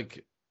 his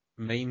like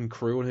main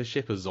crew on his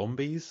ship are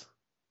zombies.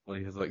 Like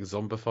he has like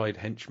zombified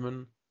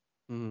henchmen,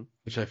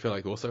 which I feel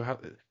like also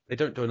they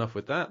don't do enough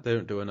with that. They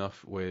don't do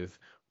enough with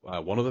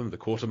one of them, the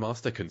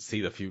quartermaster, can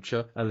see the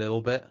future a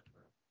little bit.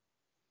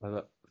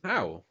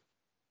 How?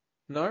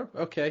 No,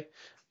 okay.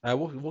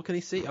 What can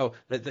he see? Oh,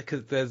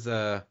 because there's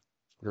the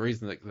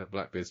reason that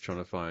Blackbeard's trying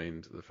to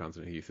find the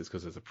Fountain of Youth is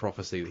because there's a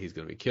prophecy that he's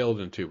going to be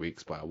killed in 2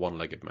 weeks by a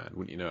one-legged man.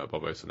 Wouldn't you know it?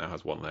 Barbossa now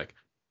has one leg,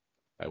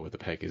 where the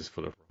peg is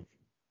full of.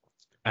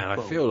 And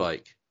I feel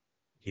like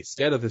he's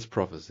scared of this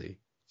prophecy,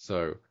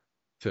 so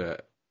to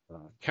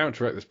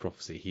counteract this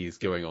prophecy, he's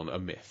going on a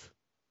myth,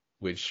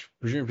 which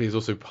presumably is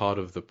also part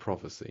of the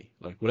prophecy.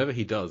 Like whatever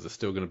he does is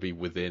still going to be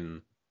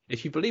within.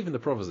 If you believe in the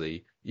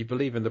prophecy, you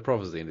believe in the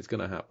prophecy, and it's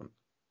going to happen.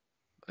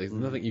 There's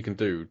nothing you can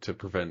do to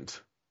prevent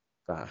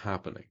that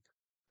happening.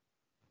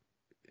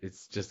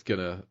 It's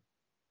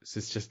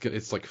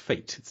like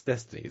fate. It's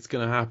destiny. It's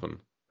gonna happen.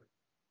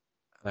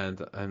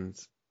 And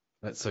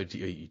so do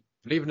you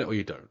believe in it or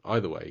you don't?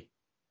 Either way,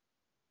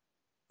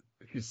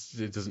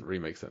 it doesn't really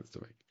make sense to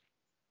me.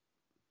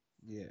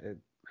 Yeah,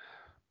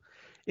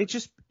 it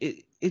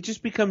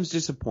just becomes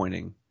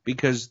disappointing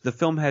because the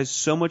film has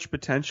so much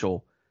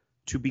potential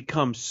to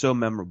become so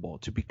memorable,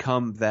 to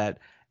become that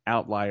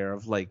outlier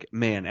of like,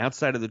 man,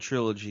 outside of the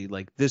trilogy,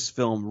 like this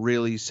film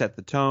really set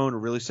the tone or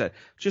really set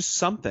just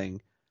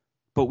something,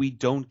 but we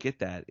don't get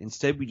that.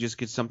 Instead, we just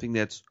get something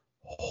that's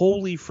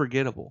wholly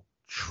forgettable,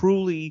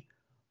 truly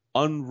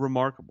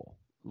unremarkable.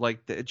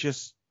 Like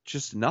just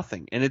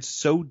nothing. And it's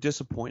so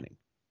disappointing.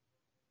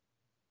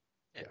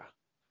 Yeah.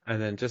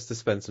 And then just to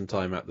spend some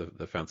time at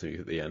the Fountain of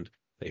Youth at the end,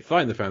 they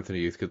find the Fountain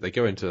of Youth because they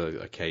go into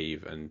a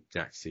cave and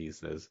Jack sees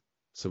there's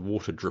some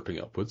water dripping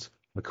upwards.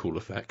 A cool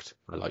effect.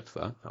 I liked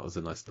that. That was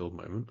a nice little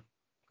moment.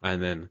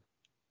 And then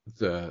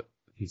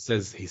he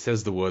says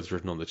the words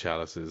written on the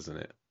chalices, and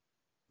it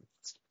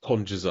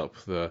conjures up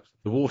the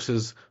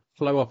waters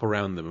flow up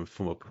around them and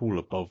form a pool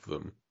above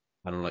them.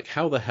 And I'm like,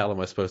 how the hell am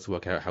I supposed to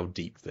work out how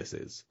deep this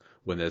is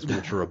when there's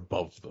water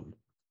above them?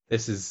 Do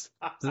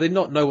they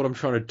not know what I'm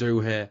trying to do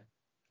here?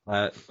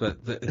 But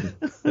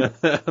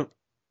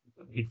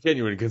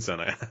genuine concern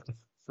I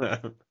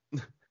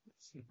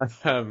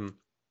have.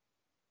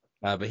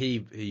 But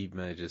he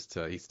manages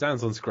to. He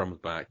stands on Scrum's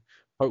back,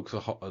 pokes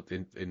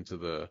into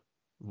the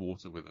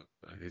water with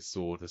his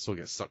sword. The sword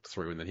gets sucked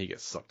through, and then he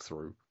gets sucked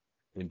through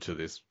into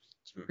this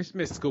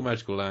mystical,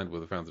 magical land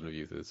where the Fountain of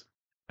Youth is.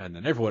 And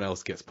then everyone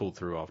else gets pulled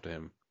through after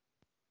him,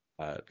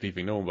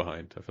 leaving no one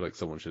behind. I feel like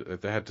someone should.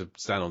 If they had to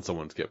stand on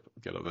someone to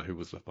get up there, who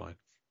was left behind?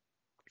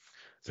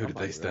 So who did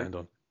they stand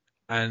on?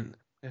 And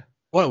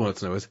what I wanted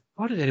to know is,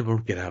 how did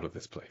anyone get out of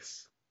this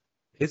place?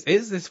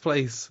 Is this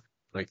place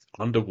like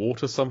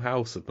underwater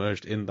somehow,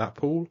 submerged in that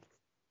pool?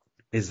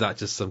 Is that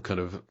just some kind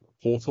of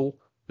portal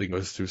that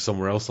goes through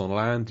somewhere else on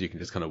land? You can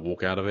just kind of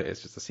walk out of it.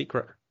 It's just a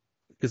secret.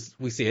 Because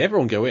we see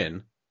everyone go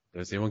in.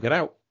 Does anyone get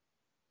out?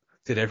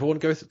 Did everyone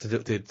go?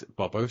 Did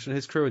Barbossa and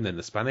his crew, and then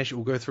the Spanish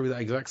all go through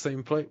that exact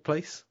same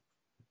place?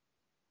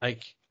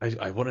 Like,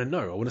 I want to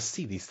know. I want to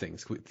see these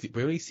things. We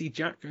only see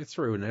Jack go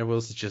through, and everyone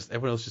else just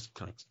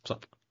kind of pops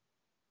up.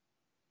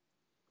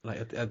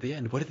 Like at the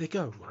end, where did they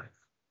go?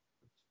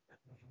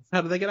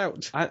 How did they get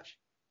out?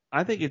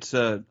 I think it's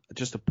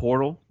just a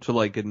portal to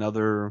like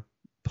another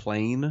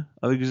plane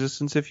of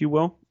existence, if you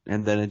will,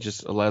 and then it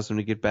just allows them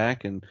to get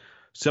back. And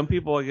some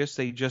people, I guess,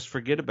 they just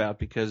forget about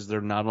because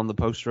they're not on the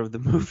poster of the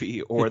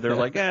movie, or they're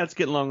like, it's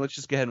getting long. Let's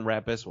just go ahead and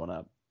wrap this one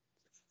up.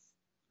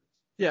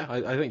 Yeah,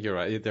 I think you're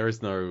right. There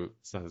is no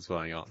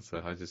satisfying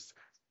answer. I just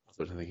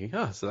sort of thinking,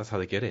 so that's how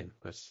they get in.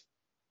 But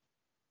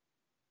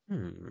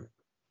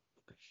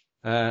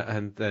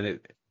and then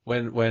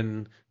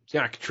when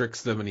Jack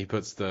tricks them and he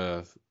puts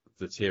the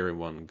tear in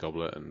one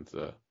goblet and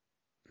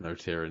no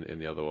tear in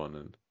the other one,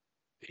 and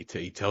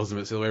he tells them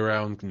it's the other way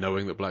around,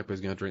 knowing that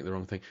Blackbeard's going to drink the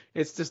wrong thing.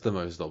 It's just the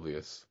most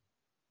obvious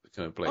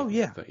kind of blatant thing.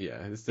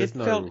 Yeah, it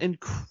felt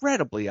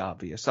incredibly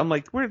obvious. I'm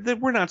like,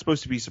 we're not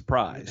supposed to be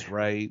surprised,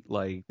 right?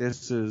 Like,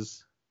 this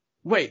is.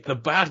 Wait, the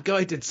bad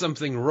guy did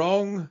something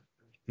wrong?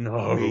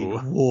 No. Wait,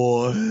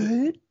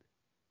 what?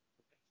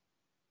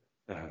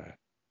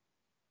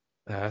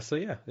 So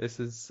yeah, this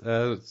is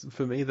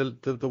for me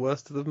the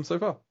worst of them so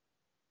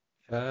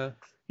far.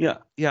 Yeah,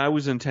 I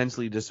was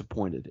intensely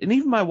disappointed, and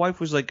even my wife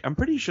was like, "I'm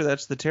pretty sure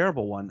that's the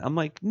terrible one." I'm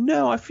like,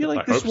 "No, I feel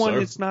like this one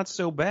it's not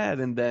so bad."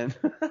 And then,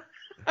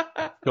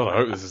 God, I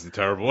hope this is the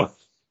terrible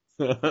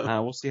one.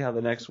 We'll see how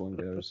the next one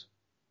goes.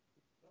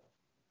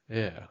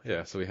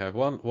 Yeah. So we have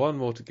one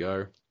more to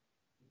go.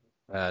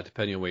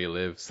 Depending on where you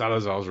live,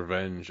 Salazar's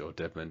Revenge or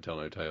Dead Men Tell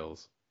No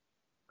Tales.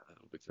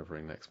 We'll be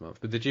covering next month.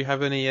 But did you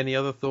have any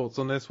other thoughts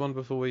on this one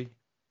before we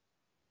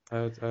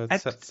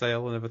set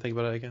sail and ever think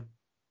about it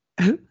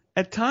again?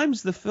 At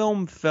times, the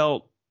film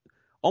felt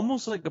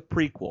almost like a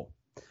prequel.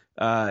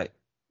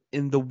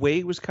 In the way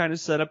it was kind of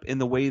set up, in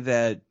the way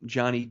that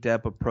Johnny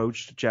Depp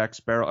approached Jack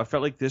Sparrow, I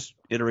felt like this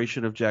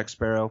iteration of Jack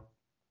Sparrow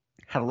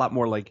had a lot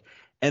more like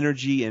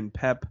energy and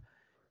pep,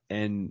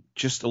 and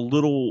just a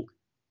little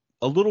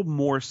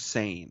more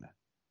sane.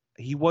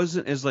 He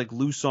wasn't as like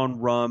loose on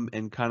rum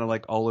and kind of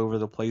like all over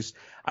the place.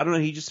 I don't know.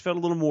 He just felt a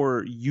little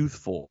more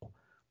youthful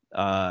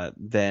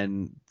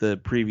than the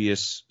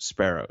previous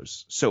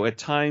Sparrows. So at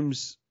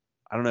times,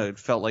 I don't know. It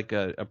felt like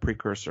a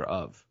precursor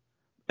of,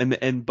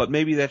 but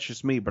maybe that's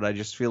just me. But I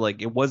just feel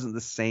like it wasn't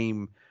the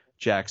same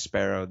Jack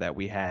Sparrow that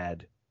we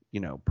had,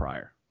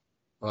 prior.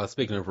 Well,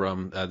 speaking of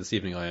rum, this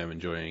evening I am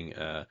enjoying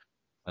a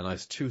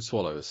nice 2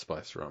 Swallows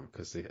spice rum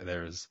because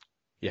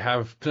you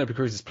have Penelope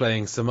Cruz is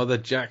playing some other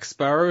Jack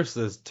Sparrow, so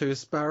there's 2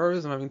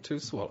 Sparrows. I'm having 2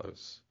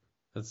 Swallows.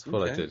 That's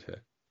what I did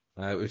here.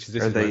 Which is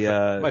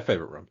my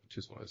favorite rum.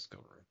 2 Swallows.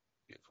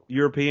 Beautiful.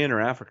 European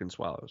or African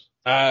swallows?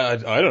 I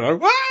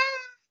don't know.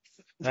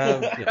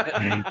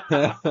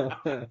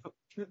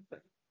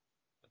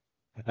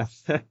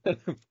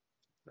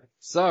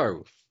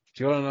 So,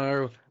 do you want to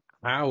know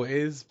how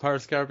is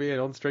Pirates of the Caribbean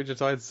on Stranger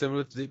Tides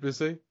similar to Deep Blue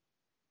Sea?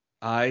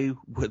 I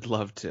would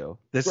love to.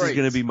 This is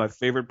going to be my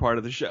favorite part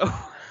of the show.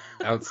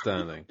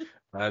 Outstanding.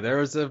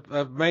 There is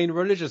a main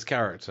religious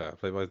character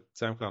played by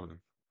Sam Clemens.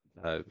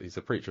 He's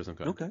a preacher of some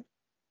kind. Okay.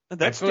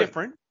 That's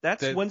different.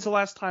 When's the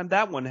last time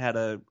that one had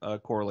a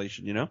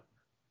correlation,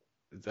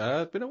 It's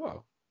been a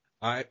while.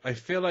 I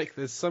feel like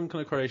there's some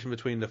kind of correlation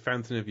between the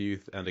Fountain of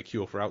Youth and a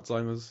cure for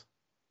Alzheimer's.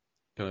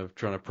 Kind of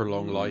trying to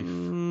prolong life.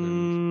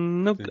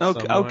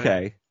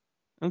 Okay.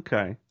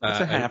 That's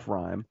a half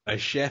rhyme. A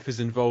chef is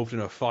involved in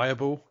a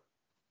fireball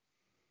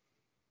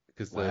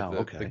because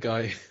the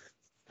guy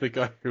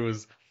who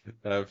was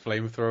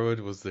flamethrowered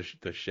was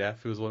the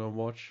chef who was one on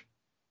watch,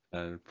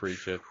 and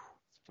Preacher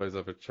blows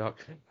up a truck.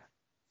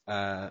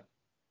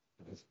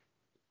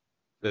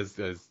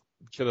 There's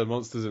killer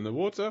monsters in the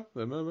water.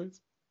 They're mermaids.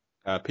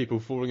 People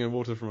falling in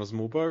water from a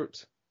small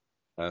boat.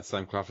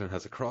 Sam Claflin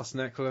has a cross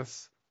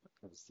necklace.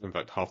 In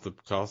fact, half the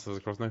cast has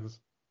a cross necklace.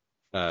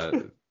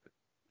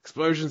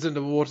 Explosions in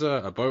the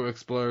water. A boat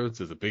explodes.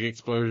 There's a big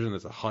explosion.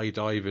 There's a high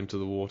dive into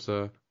the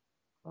water.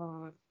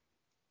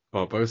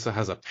 Barbossa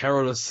has a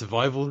perilous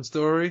survival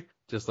story,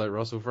 just like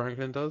Russell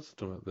Franklin does.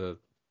 Talking about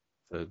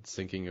the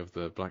sinking of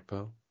the Black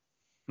Pearl.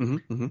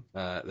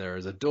 There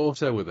is a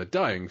daughter with a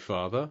dying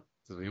father.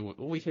 So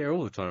we hear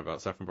all the time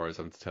about Saffron Burrows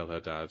having to tell her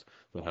dad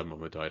that her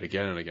mum had died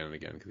again and again and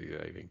again because he's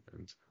ailing,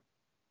 and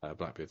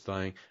Blackbeard's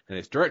dying. And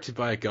it's directed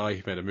by a guy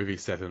who made a movie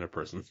set in a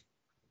prison.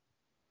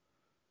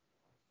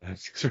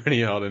 It's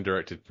really hard and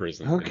directed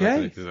Prison. Okay.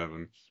 In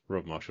 1987,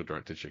 Rob Marshall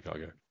directed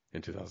Chicago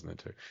in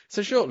 2002. It's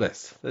a short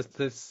list.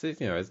 It's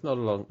not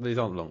a long. These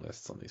aren't long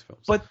lists on these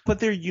films. But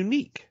they're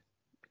unique.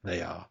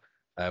 They are.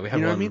 We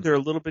had what I mean? They're a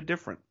little bit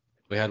different.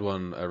 We had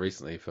one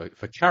recently for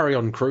Carry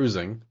On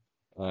Cruising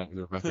with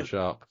Rebecca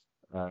Sharp.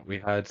 We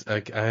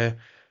had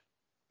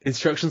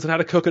instructions on how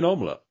to cook an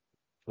omelette.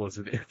 Was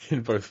it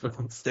in both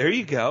films? There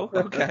you go.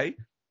 Okay.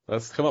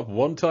 That's come up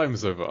one time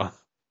so far.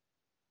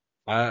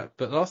 But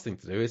the last thing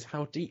to do is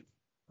how deep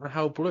and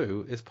how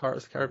blue is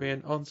Pirates of the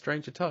Caribbean on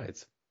Stranger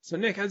Tides. So,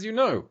 Nick, as you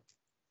know,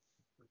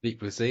 Deep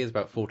Blue Sea is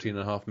about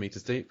 14.5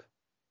 meters deep,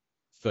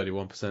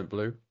 31%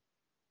 blue.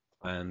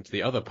 And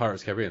the other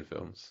Pirates of the Caribbean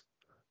films,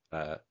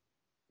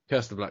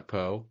 Curse of the Black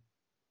Pearl,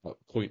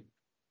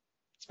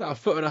 it's about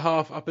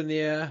 1.5 feet up in the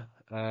air.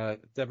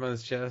 Dead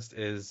Man's Chest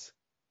is,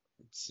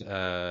 what's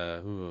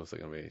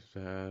it going to be?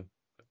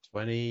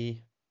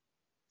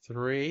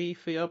 23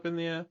 feet up in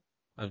the air.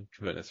 I'm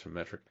converting this from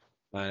metric.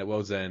 And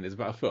World's End is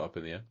about 1 foot up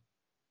in the air.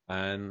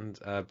 And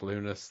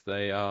Blueness,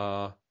 they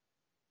are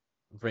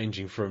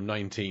ranging from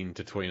 19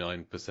 to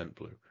 29%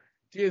 blue.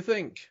 Do you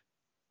think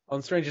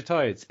On Stranger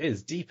Tides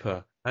is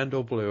deeper and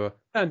or bluer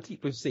than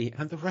Deep Blue Sea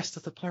and the rest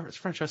of the Pirates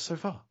franchise so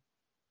far?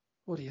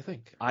 What do you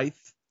think? I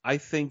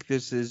think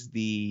this is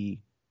the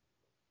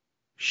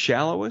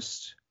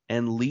shallowest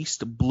and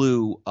least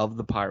blue of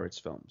the Pirates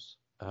films.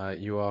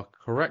 You are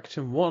correct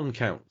in one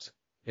count.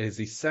 It is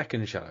the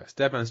second shallowest.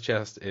 Dead Man's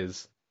Chest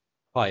is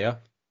higher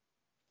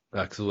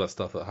because all that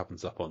stuff that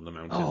happens up on the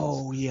mountains.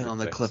 Oh yeah, on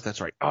the cliff.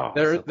 That's right. Oh,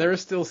 there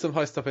is still some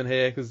high stuff in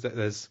here because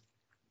there's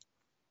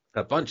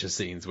a bunch of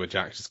scenes where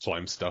Jack just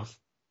climbs stuff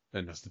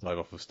and has to dive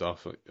off of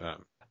stuff. So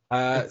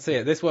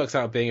yeah, this works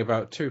out being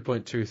about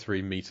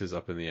 2.23 meters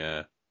up in the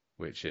air,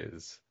 which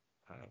is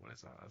what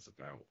is that? That's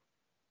about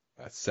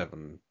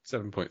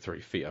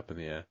 7.3 feet up in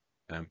the air.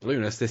 And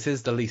blueness, this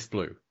is the least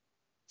blue.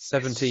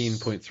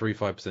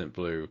 17.35%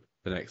 blue.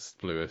 The next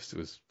bluest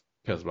was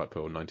Curse of the Black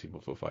Pearl,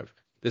 19.45.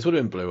 This would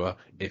have been bluer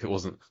if it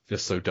wasn't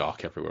just so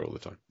dark everywhere all the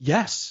time.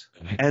 Yes.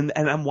 And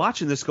I'm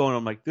watching this going,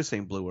 I'm like, this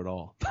ain't blue at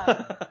all.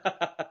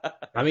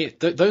 I mean,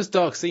 those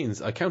dark scenes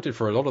accounted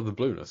for a lot of the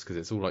blueness because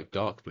it's all like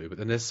dark blue, but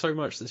then there's so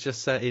much that's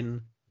just set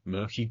in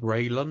murky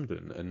grey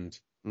London and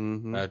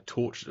firelit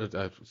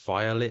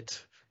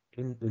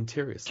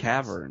interior scenes.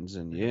 Caverns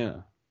and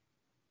yeah.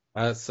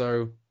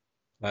 So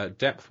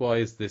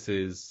depth-wise, this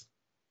is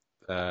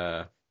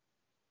we're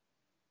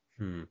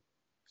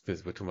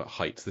talking about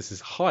heights. This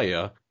is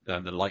higher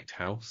than The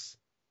Lighthouse,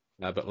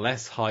 but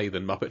less high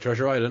than Muppet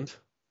Treasure Island.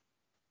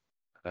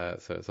 So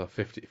it's our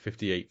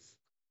 58th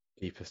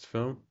deepest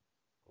film,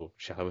 or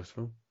shallowest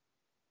film.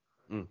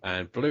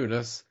 And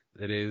blueness,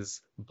 it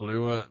is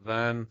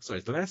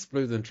it's less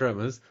blue than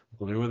Tremors,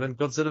 bluer than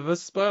Godzilla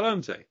vs.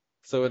 Biollante.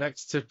 So we're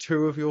next to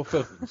two of your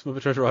films,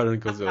 Muppet Treasure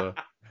Island and Godzilla.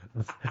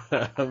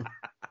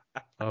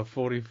 Our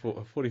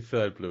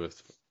 43rd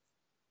bluest.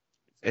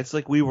 It's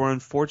like we were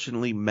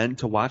unfortunately meant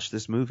to watch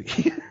this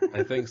movie.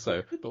 I think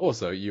so. But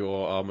also,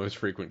 you're our most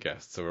frequent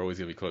guest, so we're always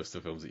going to be close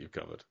to films that you've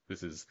covered.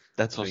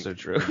 That's also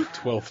true. The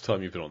 12th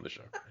time you've been on the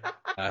show.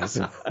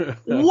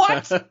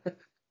 What?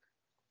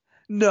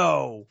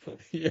 No.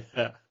 Yeah.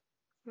 I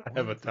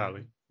have a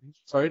tally.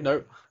 Sorry,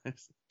 no.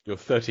 Your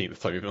 13th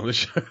time you've been on the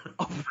show.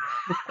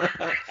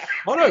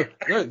 Oh,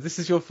 no, this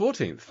is your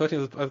 14th.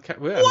 13th.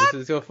 What?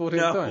 This is your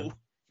 14th time.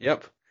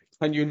 Yep.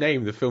 Can you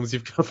name the films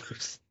you've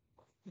covered?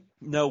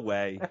 No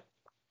way.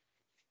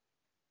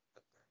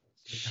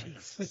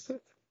 Jesus.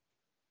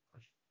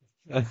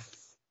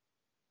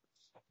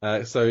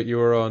 So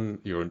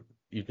you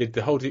did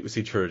the whole Deep Blue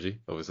Sea trilogy,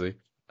 obviously.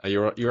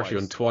 You're actually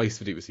on twice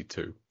for Deep Blue Sea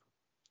 2.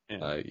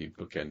 Yeah. You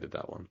bookended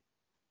that one.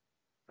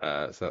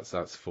 So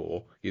that's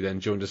 4. You then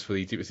joined us for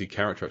the Deep Blue Sea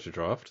character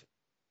draft.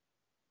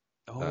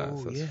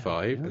 So that's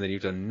 5. Yeah. And then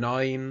you've done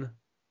 9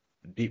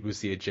 Deep Blue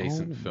Sea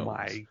adjacent films. Oh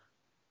my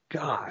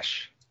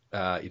gosh.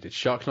 You did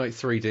Shark Night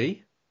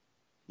 3D.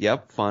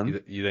 Yep,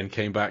 fun. You then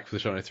came back for the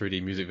Shark Night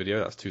 3D music video.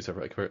 That's 2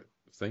 separate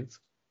things.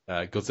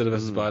 Godzilla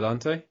vs.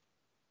 Biollante.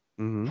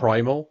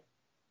 Primal.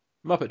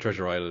 Muppet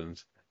Treasure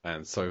Island,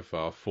 and so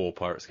far 4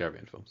 Pirates of the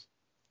Caribbean films.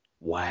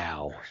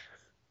 Wow.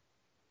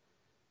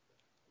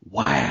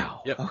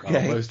 Wow. Yep,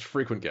 okay. Our most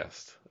frequent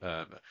guest.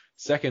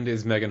 Second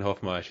is Megan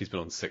Hoffmeyer. She's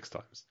been on 6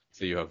 times.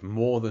 So you have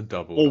more than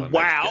double. Oh,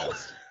 wow.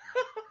 Guest,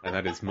 and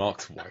that is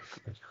Mark's wife.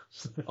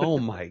 Oh,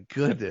 my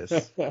goodness.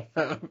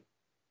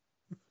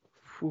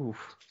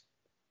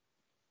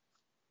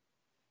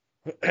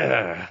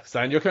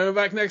 Stan, you're coming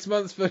back next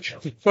month for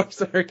Pirates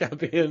of the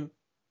Caribbean.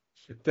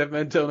 Dead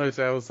Men Tell No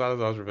Tales,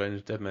 Salazar's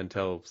Revenge, Dead Men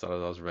Tell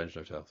Salazar's Revenge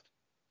No Tales.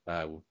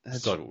 That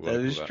is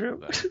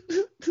true.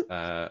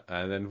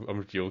 And then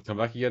you'll come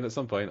back again at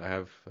some point. I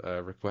have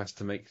a request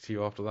to make to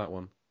you after that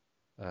one.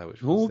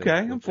 Which okay,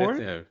 I'm for it.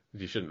 You know,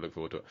 you shouldn't look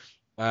forward to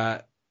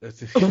it.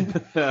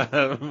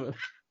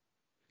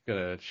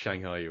 Gonna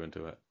Shanghai you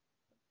into it.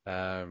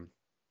 But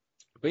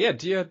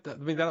yeah, I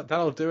mean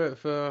that'll do it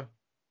for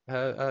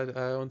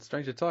on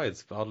Stranger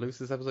Tides. Hard Loose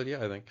this episode,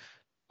 yeah, I think.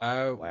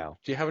 Wow.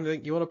 Do you have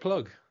anything you want to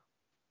plug?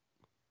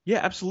 Yeah,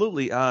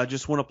 absolutely.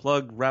 Just want to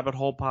plug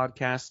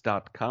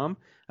rabbitholepodcast.com.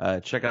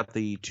 Check out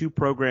the 2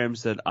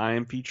 programs that I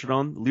am featured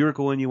on,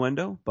 Lyrical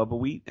Innuendo, Bubba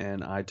Wheat,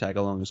 and I tag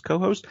along as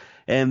co-host,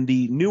 and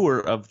the newer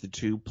of the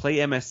 2, Play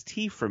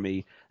MST for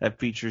Me, that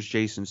features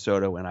Jason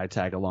Soto, and I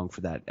tag along for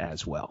that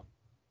as well.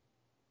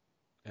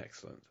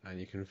 Excellent.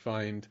 And you can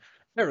find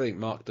everything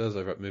Mark does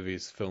over at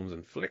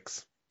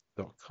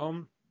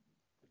moviesfilmsandflicks.com.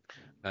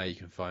 You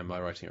can find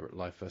my writing over at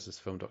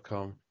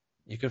lifeversusfilm.com.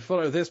 You can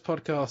follow this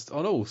podcast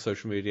on all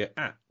social media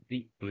at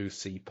Deep Blue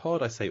Sea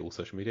Pod. I say all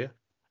social media.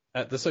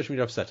 The social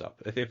media I've set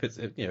up. If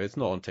it's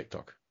not on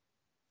TikTok,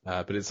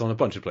 but it's on a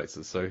bunch of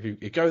places. So if you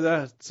go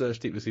there, search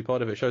Deep Blue Sea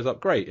Pod. If it shows up,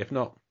 great. If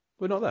not,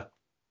 we're not there.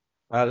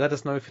 Let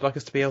us know if you'd like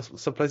us to be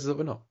some places that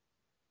we're not.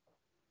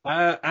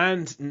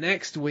 And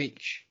next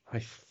week, I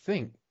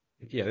think,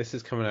 this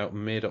is coming out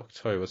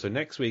mid-October. So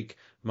next week,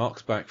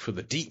 Mark's back for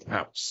The Deep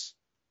House,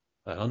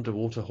 an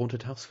underwater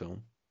haunted house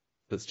film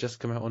that's just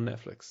come out on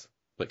Netflix.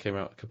 That came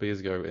out a couple of years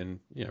ago in,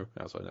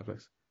 outside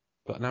Netflix.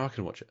 But now I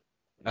can watch it.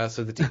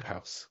 So The Deep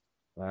House.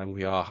 And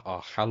we are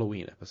our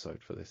Halloween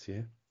episode for this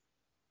year.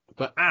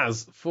 But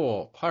as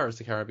for Pirates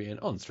of the Caribbean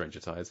on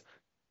Stranger Tides,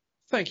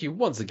 thank you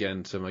once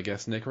again to my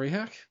guest, Nick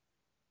Rehack.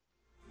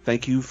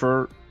 Thank you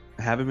for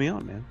having me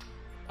on, man.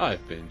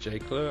 I've been Jay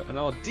Clue, and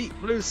I'll Deep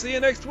Blue see you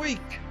next week.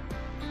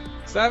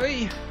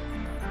 Savvy?